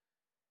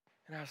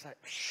 And I was like,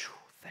 "Phew,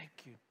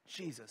 thank you,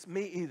 Jesus."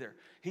 Me either.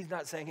 He's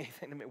not saying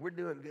anything to me. We're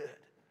doing good.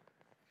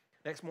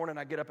 Next morning,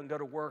 I get up and go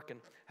to work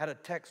and had a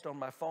text on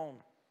my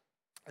phone.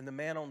 And the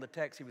man on the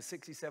text, he was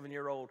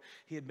 67-year-old.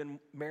 He had been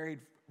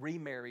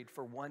remarried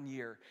for 1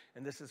 year.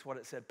 And this is what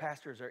it said: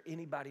 "Pastor, is there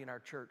anybody in our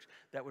church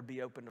that would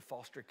be open to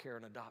foster care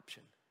and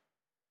adoption?"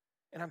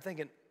 And I'm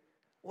thinking,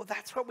 well,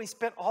 that's what we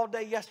spent all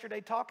day yesterday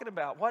talking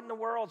about. What in the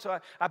world? So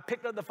I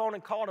picked up the phone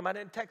and called him. I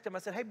didn't text him. I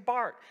said, "Hey,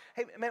 Bart,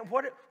 hey, man,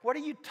 what are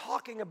you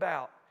talking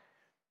about?"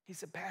 He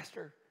said,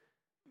 "Pastor,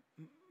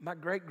 my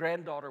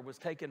great-granddaughter was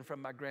taken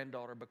from my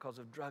granddaughter because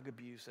of drug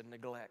abuse and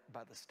neglect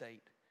by the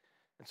state.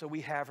 And so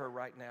we have her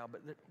right now,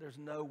 but there's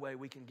no way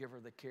we can give her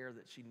the care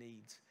that she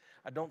needs.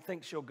 I don't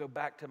think she'll go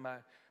back to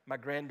my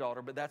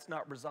granddaughter, but that's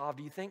not resolved.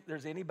 Do you think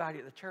there's anybody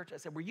at the church?" I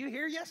said, "Were you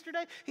here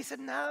yesterday?" He said,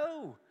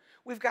 "No.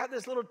 We've got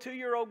this little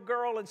 2-year-old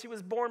girl, and she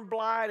was born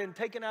blind and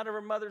taken out of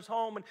her mother's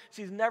home, and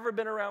she's never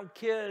been around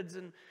kids,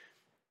 and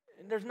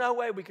there's no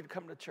way we could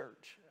come to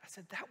church." I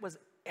said, "That was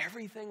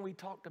everything we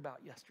talked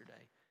about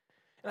yesterday."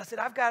 And I said,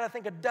 "I've got, I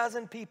think,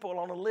 12 people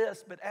on a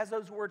list," but as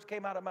those words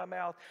came out of my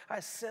mouth, I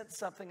sensed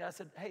something. I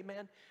said, "Hey,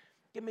 man,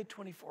 give me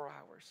 24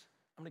 hours.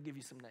 I'm going to give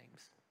you some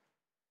names."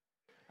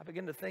 I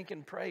began to think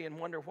and pray and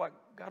wonder,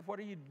 God, what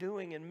are you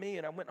doing in me?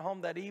 And I went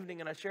home that evening,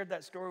 and I shared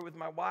that story with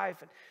my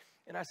wife,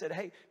 and I said,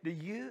 "Hey, do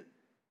you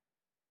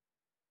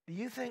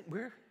think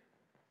we're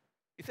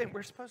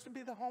supposed to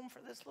be the home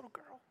for this little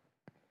girl?"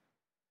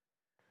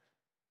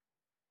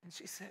 And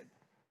she said,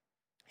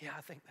 "Yeah,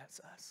 I think that's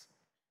us."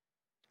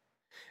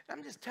 And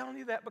I'm just telling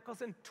you that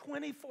because in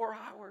 24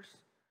 hours,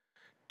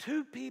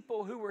 2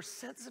 people who were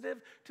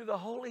sensitive to the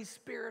Holy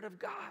Spirit of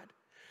God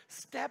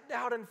stepped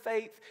out in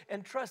faith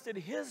and trusted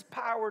His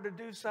power to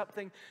do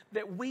something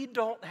that we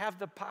don't have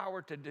the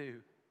power to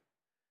do.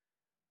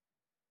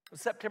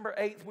 September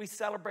 8th, we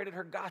celebrated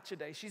her Gotcha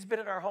Day. She's been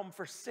in our home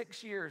for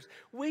 6 years.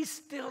 We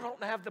still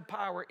don't have the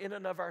power in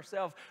and of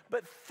ourselves,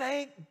 but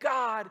thank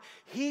God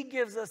He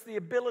gives us the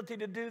ability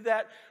to do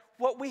that,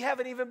 what we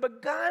haven't even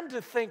begun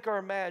to think or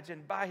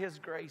imagine, by His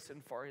grace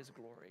and for His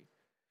glory.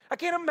 I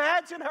can't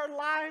imagine our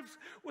lives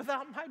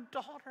without my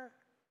daughter.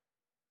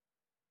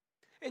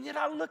 And yet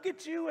I look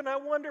at you and I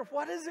wonder,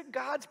 what is it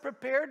God's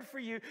prepared for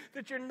you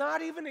that you're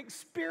not even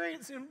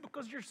experiencing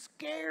because you're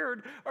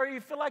scared or you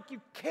feel like you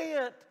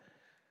can't?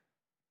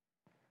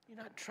 You're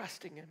not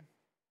trusting Him.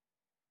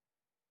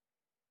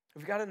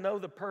 We've got to know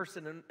the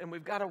person, and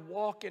we've got to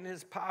walk in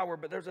His power.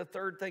 But there's a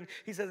third thing.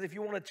 He says, if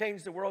you want to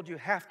change the world, you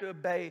have to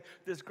obey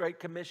this great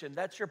commission.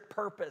 That's your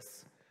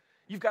purpose.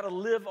 You've got to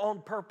live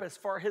on purpose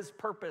for His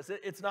purpose.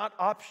 It's not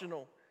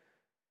optional.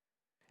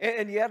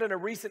 And yet in a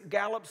recent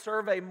Gallup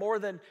survey, more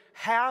than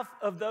half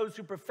of those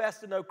who profess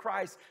to know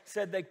Christ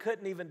said they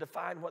couldn't even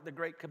define what the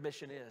Great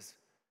Commission is.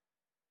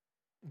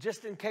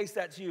 Just in case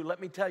that's you, let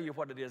me tell you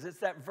what it is. It's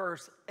that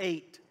verse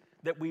 8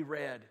 that we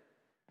read.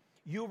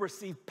 You'll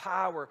receive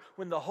power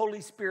when the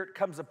Holy Spirit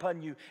comes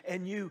upon you,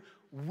 and you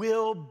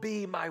will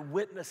be my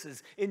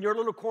witnesses in your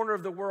little corner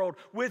of the world,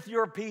 with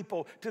your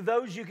people, to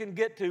those you can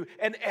get to,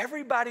 and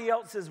everybody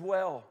else as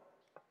well.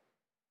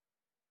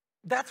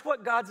 That's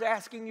what God's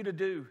asking you to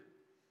do.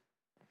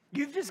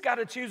 You've just got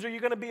to choose, are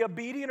you going to be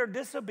obedient or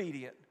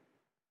disobedient?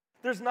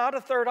 There's not a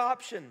third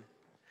option.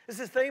 It's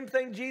the same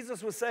thing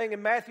Jesus was saying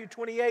in Matthew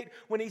 28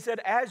 when He said,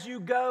 as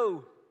you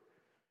go,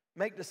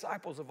 make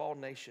disciples of all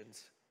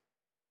nations.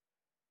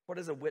 What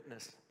is a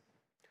witness?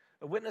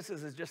 A witness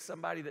is just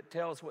somebody that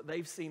tells what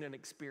they've seen and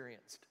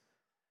experienced.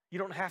 You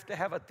don't have to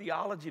have a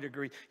theology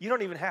degree. You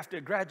don't even have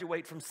to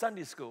graduate from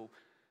Sunday school.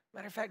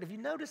 Matter of fact, have you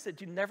noticed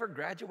that you never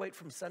graduate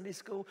from Sunday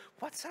school?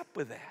 What's up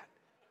with that?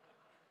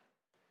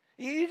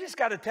 You just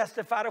got to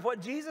testify to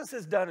what Jesus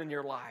has done in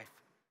your life.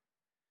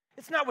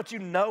 It's not what you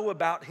know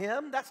about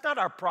him. That's not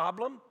our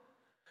problem.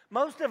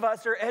 Most of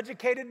us are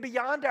educated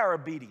beyond our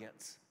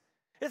obedience.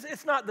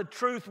 It's not the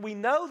truth we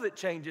know that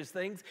changes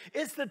things.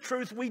 It's the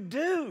truth we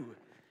do.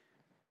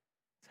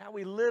 It's how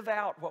we live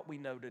out what we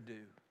know to do.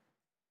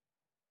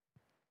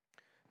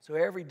 So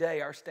every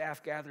day our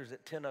staff gathers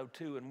at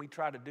 10:02 and we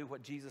try to do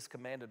what Jesus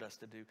commanded us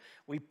to do.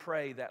 We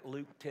pray that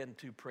Luke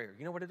 10:2 prayer.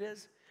 You know what it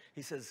is?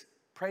 He says,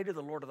 pray to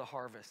the Lord of the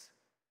harvest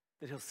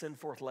that he'll send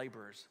forth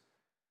laborers,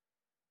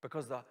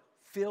 because the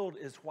field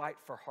is white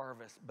for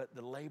harvest, but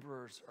the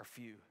laborers are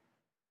few.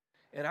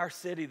 In our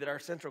city that our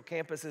central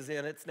campus is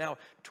in, it's now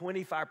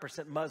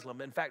 25%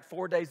 Muslim. In fact,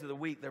 4 days of the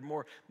week, there are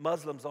more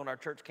Muslims on our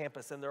church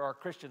campus than there are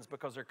Christians,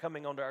 because they're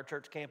coming onto our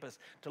church campus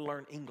to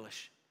learn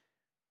English.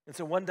 And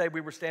so one day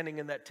we were standing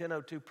in that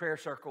 10:02 prayer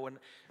circle, and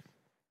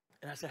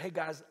I said, hey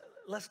guys,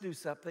 let's do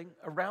something.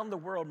 Around the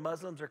world,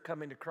 Muslims are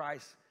coming to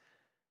Christ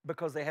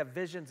because they have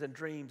visions and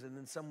dreams, and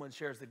then someone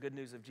shares the good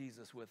news of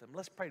Jesus with them.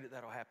 Let's pray that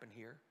that'll happen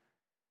here.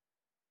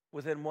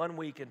 Within 1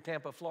 week in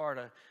Tampa,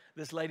 Florida,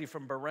 this lady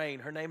from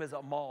Bahrain, her name is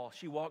Amal.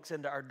 She walks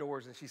into our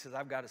doors and she says,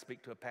 I've got to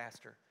speak to a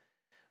pastor.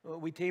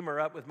 We team her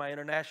up with my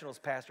internationals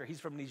pastor. He's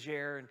from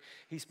Niger, and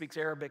he speaks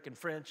Arabic and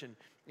French, and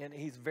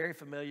he's very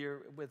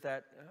familiar with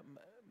that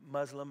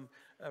Muslim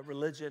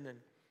religion.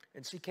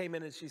 And she came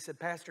in and she said,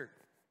 Pastor,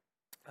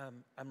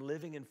 I'm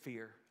living in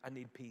fear. I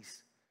need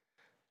peace.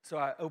 So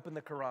I opened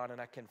the Quran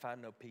and I can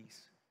find no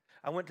peace.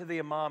 I went to the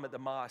imam at the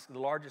mosque. The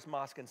largest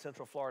mosque in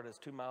Central Florida is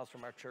 2 miles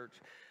from our church.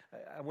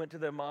 I went to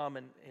the imam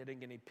and he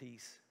didn't get any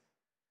peace.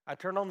 I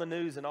turn on the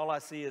news and all I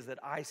see is that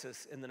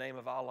ISIS, in the name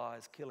of Allah,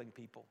 is killing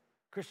people,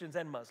 Christians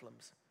and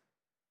Muslims.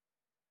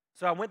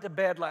 So I went to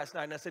bed last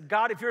night and I said,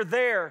 God, if you're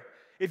there,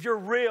 if you're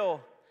real,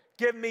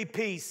 give me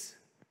peace.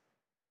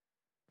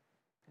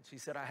 And she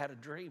said, I had a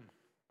dream.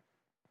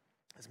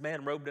 This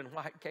man robed in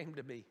white came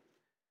to me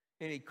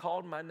and he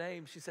called my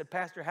name. She said,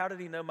 Pastor, how did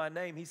he know my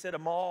name? He said,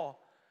 Amal,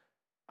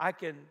 I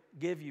can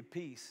give you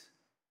peace,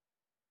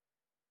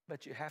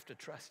 but you have to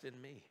trust in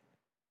me.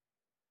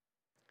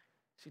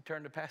 She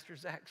turned to Pastor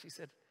Zach. She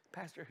said,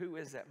 Pastor, who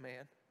is that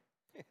man?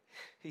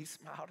 He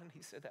smiled and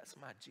he said, that's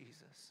my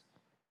Jesus.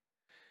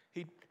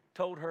 He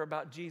told her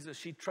about Jesus.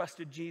 She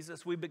trusted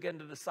Jesus. We began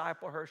to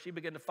disciple her. She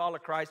began to follow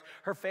Christ.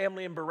 Her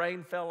family in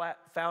Bahrain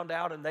found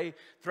out, and they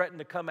threatened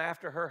to come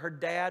after her. Her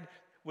dad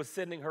was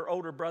sending her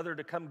older brother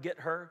to come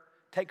get her,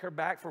 take her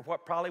back for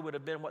what probably would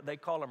have been what they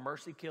call a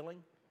mercy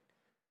killing.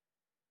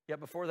 Yet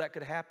before that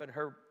could happen,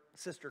 her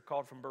sister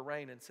called from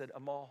Bahrain and said,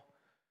 Amal,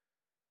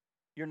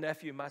 your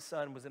nephew, my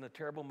son, was in a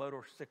terrible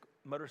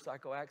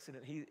motorcycle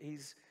accident.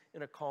 He's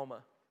in a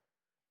coma.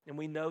 And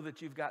we know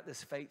that you've got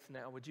this faith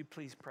now. Would you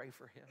please pray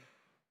for him?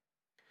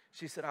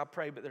 She said, I'll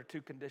pray, but there are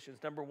 2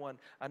 conditions. Number 1,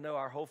 I know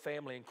our whole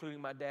family, including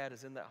my dad,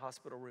 is in that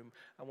hospital room.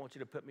 I want you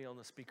to put me on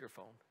the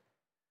speakerphone.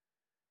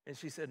 And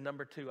she said,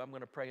 number 2, I'm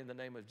going to pray in the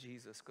name of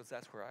Jesus, because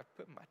that's where I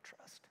put my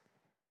trust.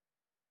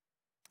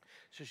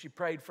 So she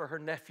prayed for her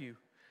nephew.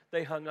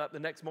 They hung up. The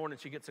next morning,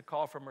 she gets a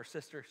call from her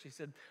sister. She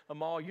said,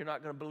 Amal, you're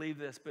not going to believe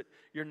this, but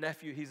your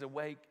nephew, he's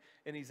awake,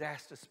 and he's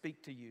asked to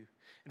speak to you.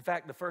 In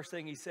fact, the first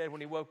thing he said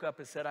when he woke up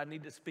is said, I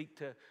need to speak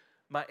to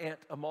my Aunt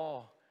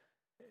Amal.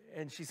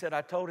 And she said,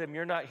 I told him,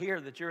 you're not here,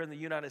 that you're in the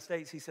United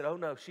States. He said, oh,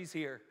 no, she's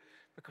here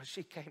because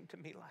she came to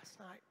me last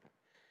night.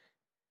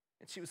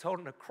 And she was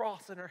holding a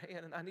cross in her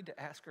hand, and I need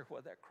to ask her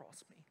what that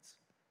cross means.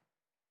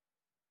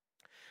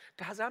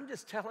 Guys, I'm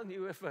just telling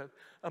you, if a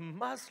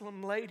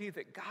Muslim lady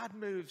that God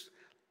moves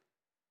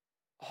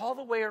all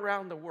the way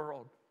around the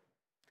world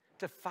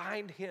to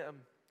find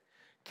him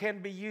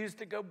can be used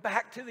to go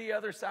back to the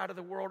other side of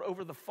the world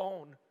over the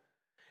phone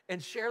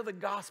and share the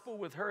gospel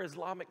with her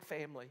Islamic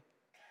family,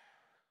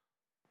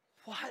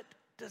 what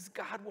does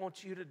God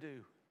want you to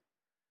do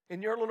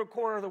in your little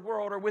corner of the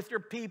world, or with your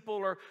people,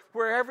 or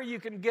wherever you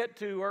can get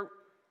to, or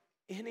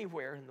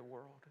anywhere in the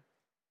world?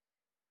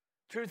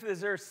 Truth is,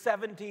 there are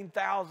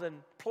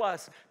 17,000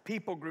 plus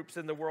people groups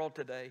in the world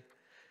today.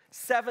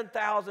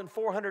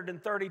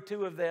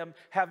 7,432 of them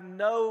have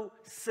no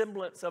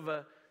semblance of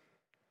a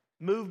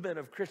movement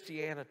of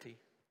Christianity.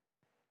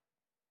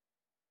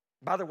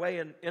 By the way,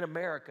 in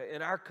America,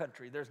 in our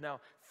country, there's now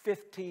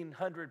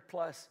 1,500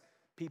 plus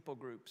people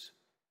groups.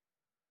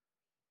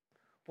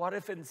 What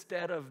if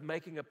instead of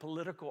making a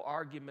political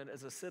argument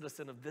as a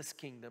citizen of this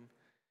kingdom,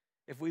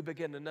 if we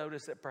begin to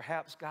notice that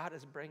perhaps God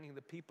is bringing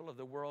the people of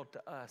the world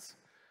to us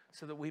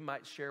so that we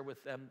might share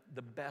with them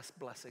the best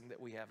blessing that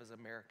we have as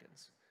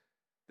Americans,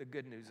 the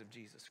good news of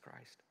Jesus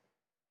Christ?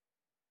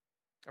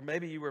 Or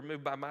maybe you were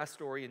moved by my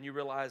story and you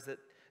realize that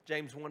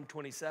James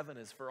 1:27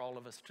 is for all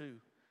of us too.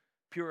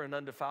 Pure and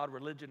undefiled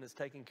religion is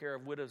taking care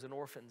of widows and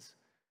orphans.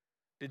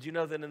 Did you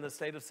know that in the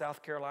state of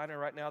South Carolina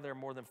right now there are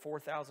more than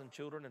 4,000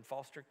 children in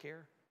foster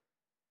care?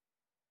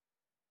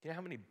 Do you know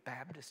how many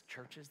Baptist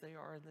churches there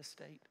are in this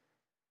state?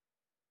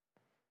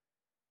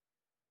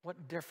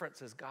 What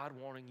difference is God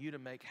wanting you to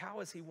make? How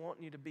is he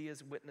wanting you to be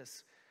his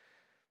witness?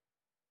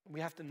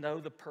 We have to know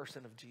the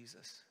person of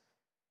Jesus.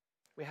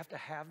 We have to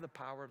have the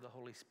power of the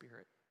Holy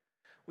Spirit.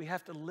 We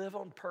have to live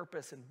on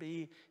purpose and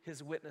be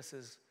his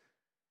witnesses.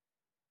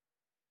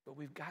 But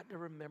we've got to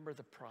remember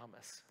the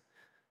promise.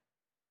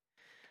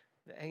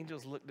 The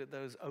angels looked at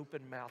those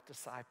open-mouthed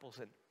disciples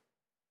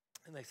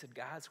and they said,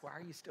 guys, why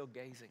are you still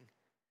gazing?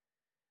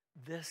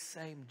 This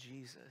same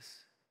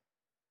Jesus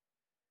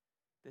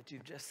that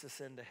you've just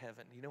ascended to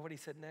heaven. You know what he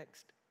said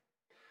next?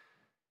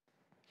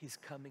 He's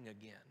coming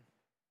again.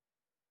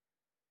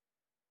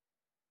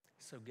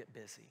 So get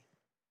busy.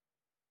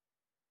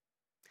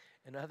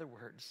 In other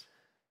words,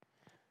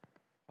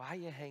 why are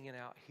you hanging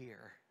out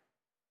here?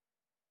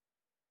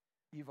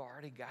 You've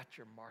already got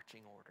your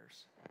marching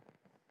orders.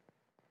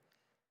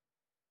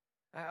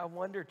 I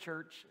wonder,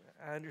 church,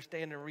 I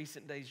understand in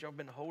recent days y'all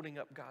been holding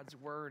up God's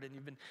word and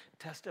you've been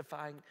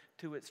testifying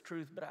to its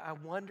truth, but I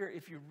wonder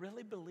if you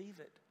really believe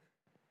it.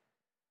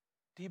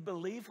 Do you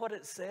believe what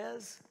it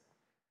says?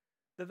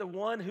 That the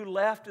one who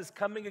left is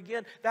coming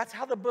again? That's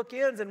how the book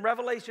ends in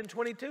Revelation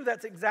 22.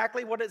 That's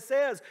exactly what it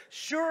says.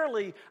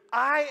 Surely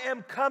I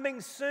am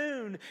coming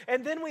soon.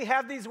 And then we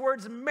have these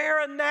words,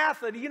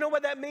 Maranatha. Do you know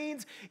what that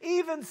means?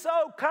 Even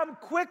so, come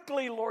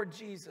quickly, Lord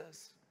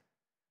Jesus.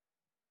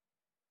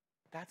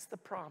 That's the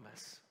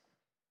promise.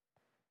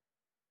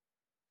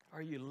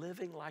 Are you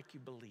living like you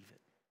believe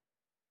it?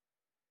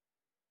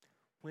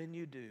 When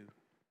you do,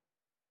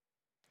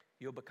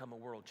 you'll become a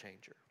world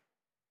changer.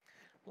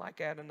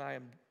 Like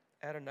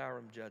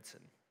Adoniram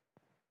Judson.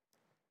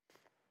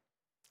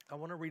 I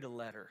want to read a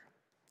letter.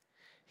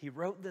 He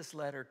wrote this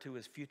letter to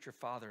his future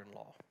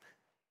father-in-law.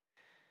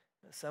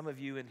 Some of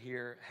you in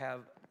here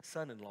have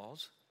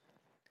son-in-laws.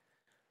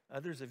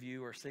 Others of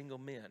you are single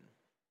men.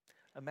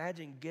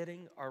 Imagine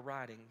getting or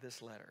writing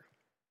this letter.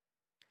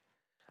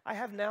 I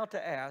have now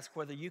to ask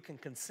whether you can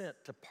consent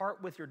to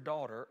part with your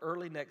daughter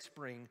early next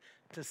spring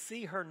to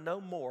see her no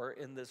more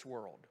in this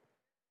world.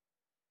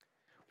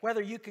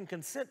 Whether you can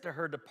consent to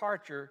her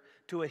departure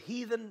to a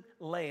heathen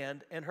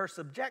land and her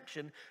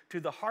subjection to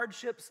the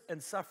hardships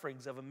and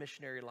sufferings of a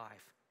missionary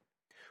life.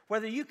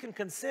 Whether you can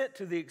consent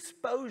to the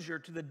exposure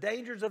to the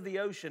dangers of the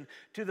ocean,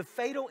 to the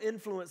fatal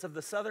influence of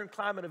the southern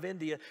climate of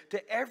India,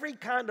 to every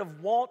kind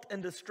of want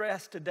and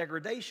distress, to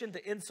degradation,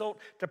 to insult,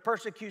 to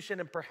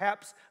persecution, and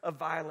perhaps a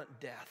violent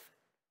death.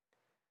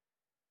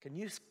 Can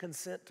you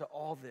consent to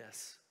all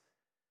this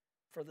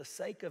for the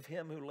sake of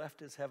him who left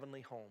his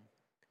heavenly home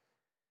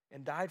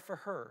and died for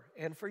her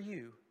and for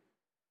you,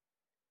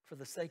 for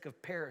the sake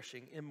of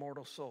perishing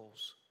immortal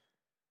souls,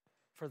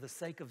 for the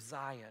sake of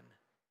Zion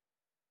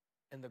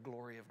and the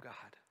glory of God?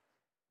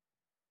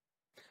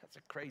 That's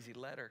a crazy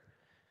letter.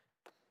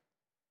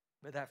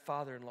 But that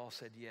father-in-law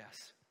said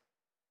yes.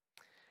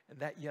 And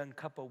that young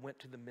couple went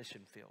to the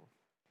mission field.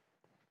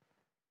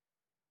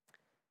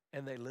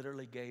 And they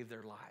literally gave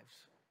their lives.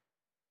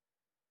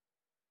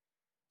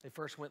 They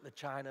first went to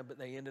China, but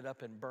they ended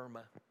up in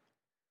Burma.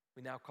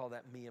 We now call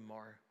that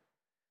Myanmar.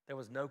 There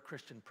was no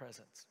Christian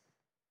presence.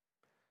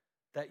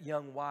 That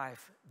young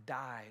wife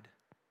died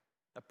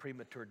a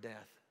premature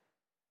death.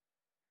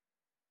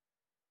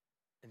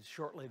 And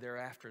shortly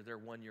thereafter, their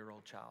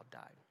 1-year-old child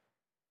died.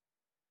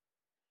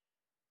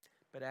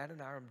 But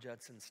Adoniram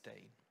Judson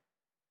stayed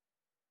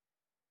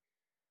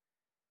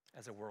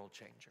as a world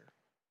changer.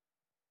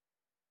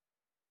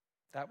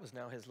 That was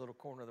now his little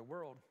corner of the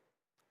world.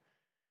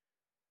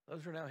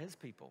 Those are now his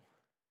people.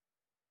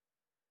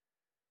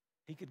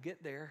 He could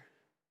get there,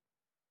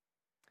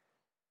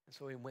 and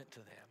so he went to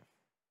them.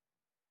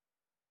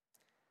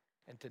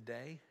 And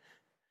today,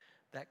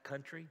 that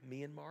country,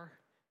 Myanmar,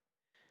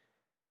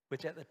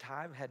 which at the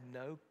time had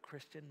no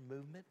Christian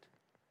movement,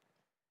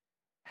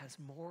 has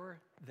more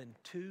than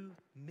 2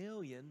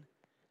 million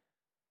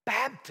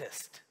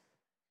Baptists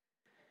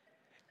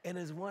and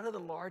is one of the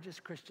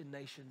largest Christian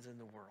nations in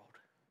the world.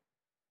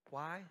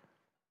 Why?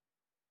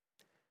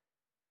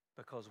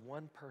 Because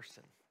one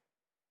person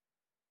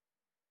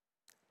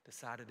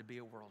decided to be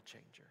a world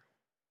changer.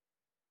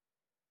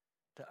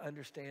 To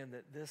understand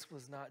that this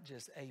was not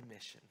just a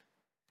mission,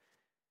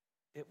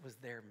 it was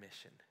their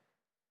mission.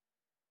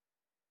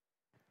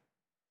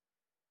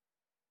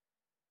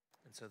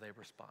 And so they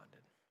responded.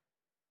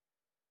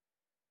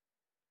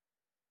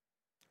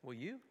 Will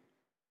you?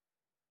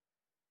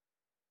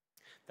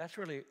 That's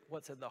really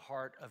what's at the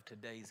heart of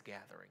today's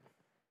gathering.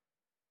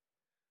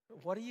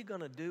 What are you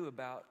going to do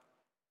about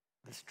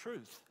this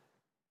truth?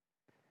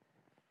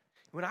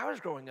 When I was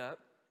growing up,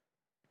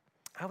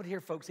 I would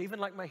hear folks, even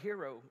like my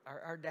hero,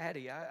 our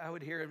daddy, I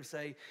would hear him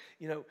say,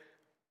 you know,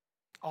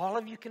 all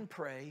of you can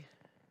pray,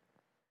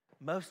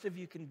 most of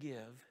you can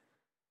give,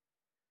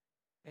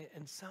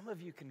 and some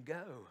of you can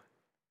go.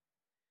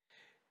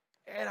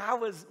 And I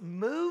was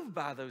moved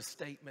by those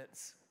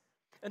statements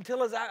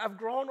until as I've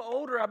grown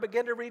older, I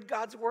began to read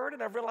God's word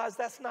and I've realized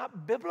that's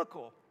not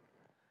biblical.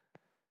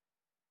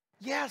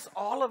 Yes,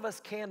 all of us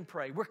can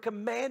pray. We're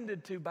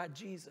commanded to by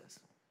Jesus.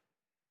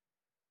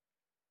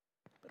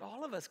 But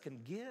all of us can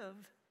give.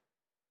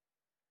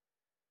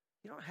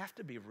 You don't have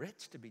to be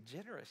rich to be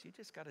generous. You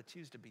just got to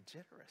choose to be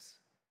generous.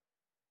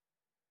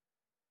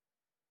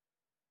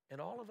 And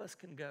all of us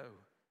can go.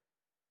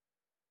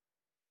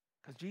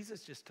 Because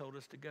Jesus just told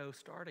us to go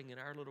starting in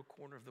our little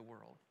corner of the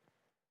world.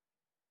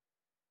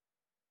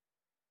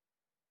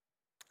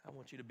 I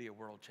want you to be a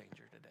world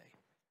changer today.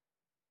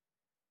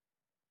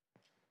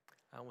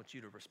 I want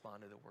you to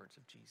respond to the words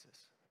of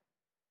Jesus.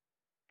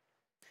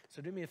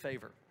 So do me a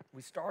favor.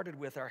 We started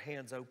with our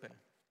hands open.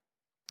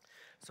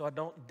 So I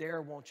don't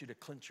dare want you to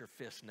clench your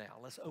fist now.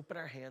 Let's open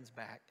our hands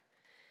back.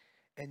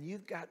 And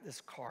you've got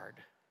this card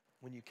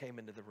when you came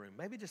into the room.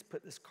 Maybe just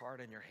put this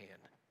card in your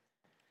hand.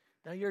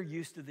 Now you're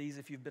used to these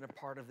if you've been a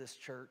part of this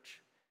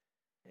church.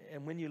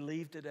 And when you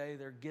leave today,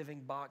 they're giving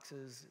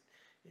boxes.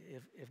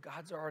 If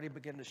God's already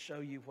begun to show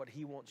you what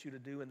he wants you to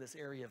do in this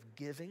area of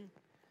giving,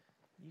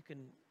 you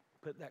can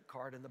put that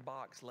card in the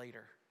box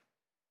later.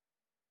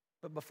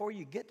 But before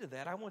you get to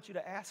that, I want you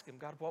to ask him,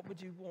 God, what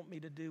would you want me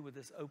to do with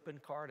this open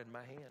card in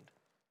my hand?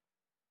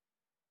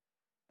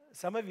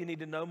 Some of you need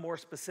to know more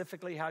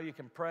specifically how you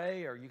can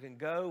pray or you can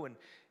go, and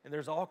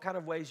there's all kind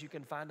of ways you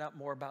can find out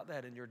more about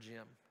that in your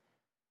gym.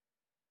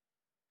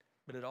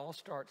 But it all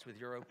starts with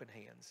your open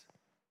hands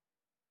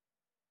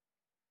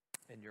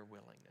and your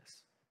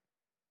willingness.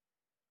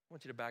 I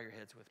want you to bow your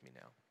heads with me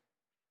now.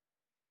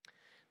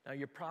 Now,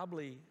 you're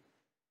probably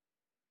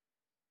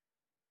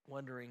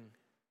wondering,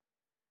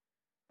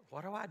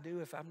 what do I do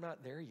if I'm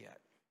not there yet?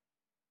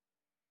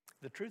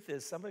 The truth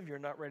is, some of you are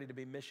not ready to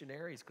be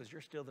missionaries because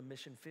you're still the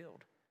mission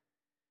field.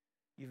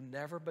 You've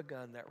never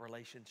begun that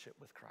relationship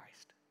with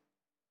Christ.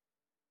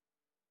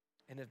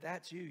 And if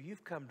that's you,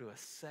 you've come to a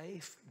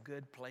safe,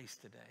 good place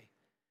today.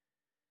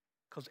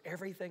 Because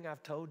everything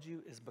I've told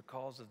you is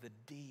because of the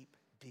deep,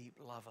 deep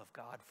love of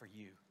God for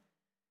you.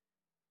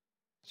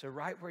 So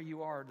right where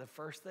you are, the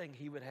first thing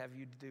he would have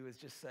you to do is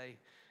just say,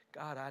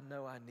 God, I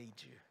know I need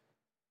you.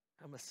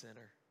 I'm a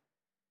sinner.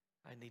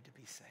 I need to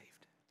be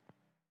saved.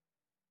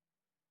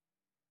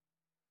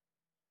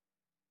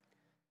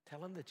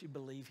 Tell him that you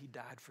believe he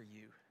died for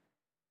you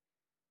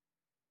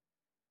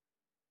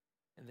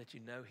and that you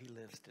know he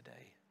lives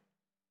today.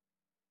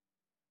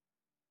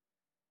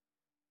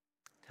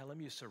 Tell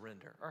him you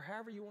surrender, or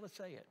however you want to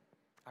say it.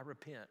 I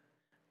repent.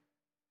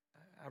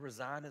 I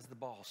resign as the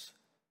boss.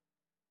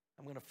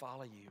 I'm going to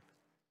follow you.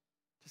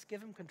 Just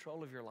give him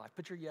control of your life.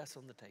 Put your yes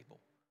on the table.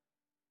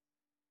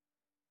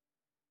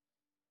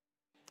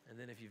 And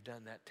then if you've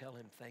done that, tell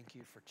him thank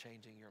you for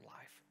changing your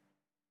life.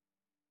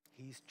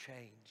 He's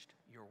changed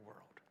your world.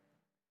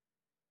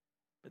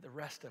 But the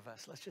rest of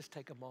us, let's just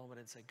take a moment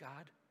and say,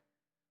 God,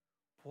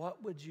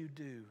 what would you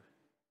do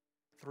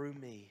through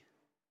me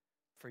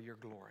for your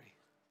glory?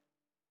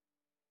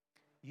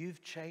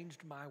 You've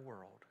changed my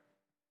world.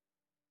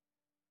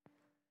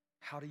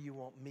 How do you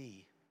want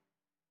me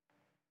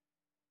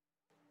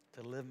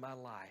to live my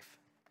life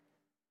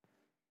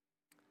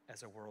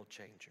as a world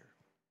changer?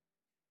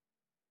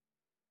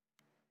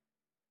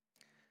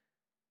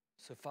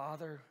 So,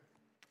 Father,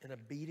 in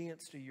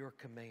obedience to your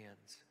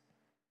commands,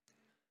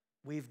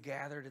 we've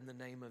gathered in the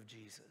name of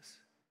Jesus.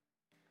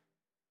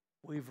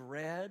 We've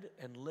read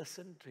and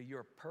listened to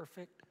your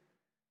perfect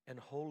and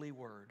holy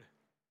word.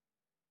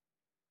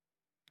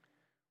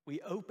 We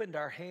opened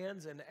our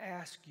hands and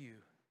asked you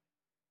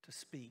to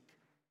speak.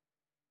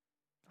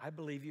 I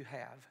believe you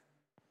have.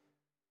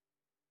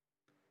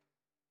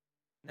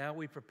 Now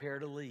we prepare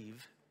to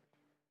leave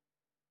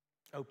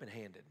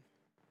open-handed.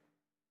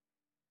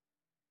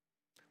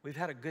 We've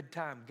had a good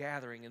time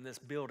gathering in this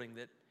building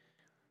that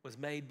was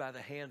made by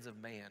the hands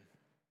of man.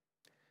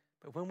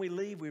 But when we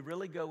leave, we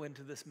really go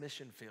into this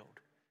mission field.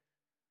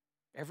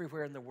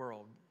 Everywhere in the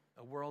world,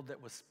 a world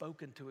that was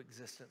spoken to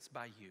existence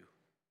by you.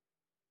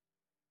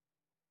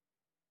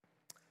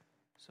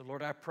 So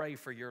Lord, I pray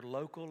for your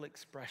local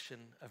expression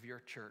of your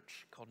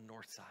church called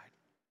Northside.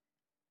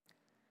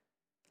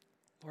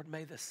 Lord,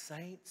 may the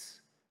saints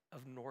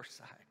of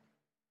Northside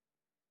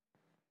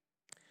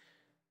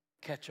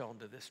catch on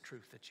to this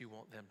truth that you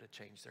want them to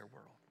change their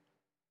world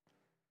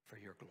for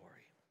your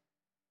glory.